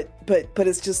 But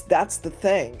it's just, that's the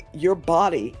thing. Your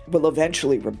body will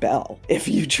eventually rebel if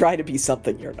you try to be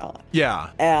something you're not.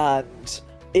 Yeah. And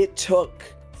it took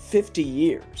 50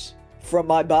 years for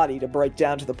my body to break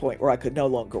down to the point where I could no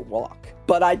longer walk.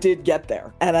 But I did get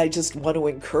there. And I just want to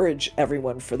encourage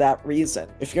everyone for that reason.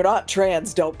 If you're not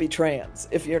trans, don't be trans.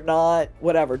 If you're not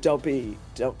whatever, don't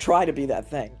try to be that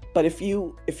thing. But if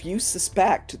you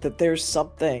suspect that there's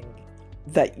something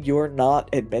that you're not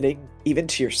admitting, even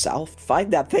to yourself,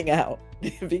 find that thing out.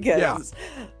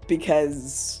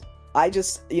 because I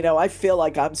just, I feel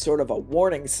like I'm sort of a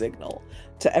warning signal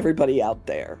to everybody out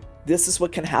there. This is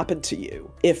what can happen to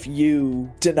you if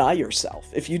you deny yourself,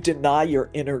 if you deny your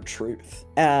inner truth.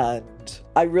 And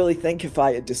I really think if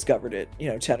I had discovered it,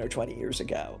 10 or 20 years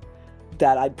ago,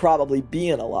 that I'd probably be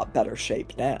in a lot better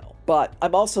shape now. But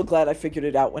I'm also glad I figured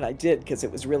it out when I did, because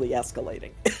it was really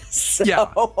escalating. So...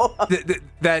 Yeah,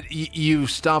 that you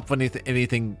stop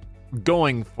anything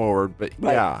going forward, but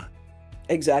right. Yeah.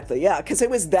 Exactly, yeah, because it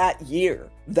was that year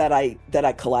that I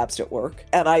collapsed at work,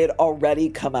 and I had already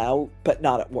come out, but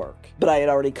not at work. But I had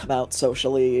already come out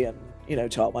socially and,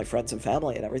 to all my friends and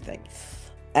family and everything.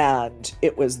 And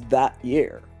it was that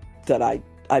year that I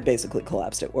basically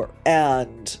collapsed at work.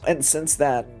 And since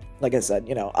then, like I said,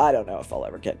 I don't know if I'll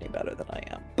ever get any better than I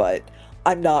am, but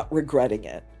I'm not regretting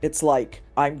it. It's like,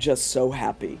 I'm just so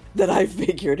happy that I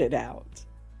figured it out.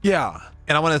 Yeah,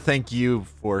 and I want to thank you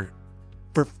for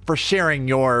sharing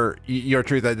your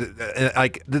truth.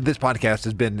 Like, this podcast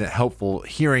has been helpful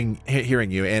hearing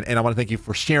you, and I want to thank you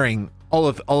for sharing all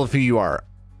of who you are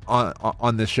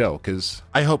on this show, because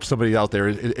I hope somebody out there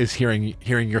is hearing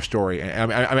your story.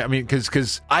 I mean,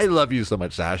 because I love you so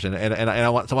much, Sash, and I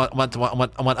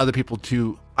want other people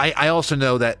to. I also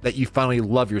know that you finally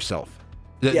love yourself.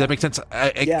 That makes sense.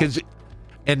 Because.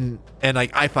 And like,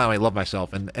 I finally love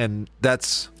myself, and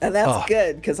that's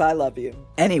good, because I love you.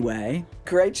 Anyway,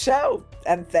 great show,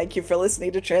 and thank you for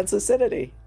listening to Translucidity.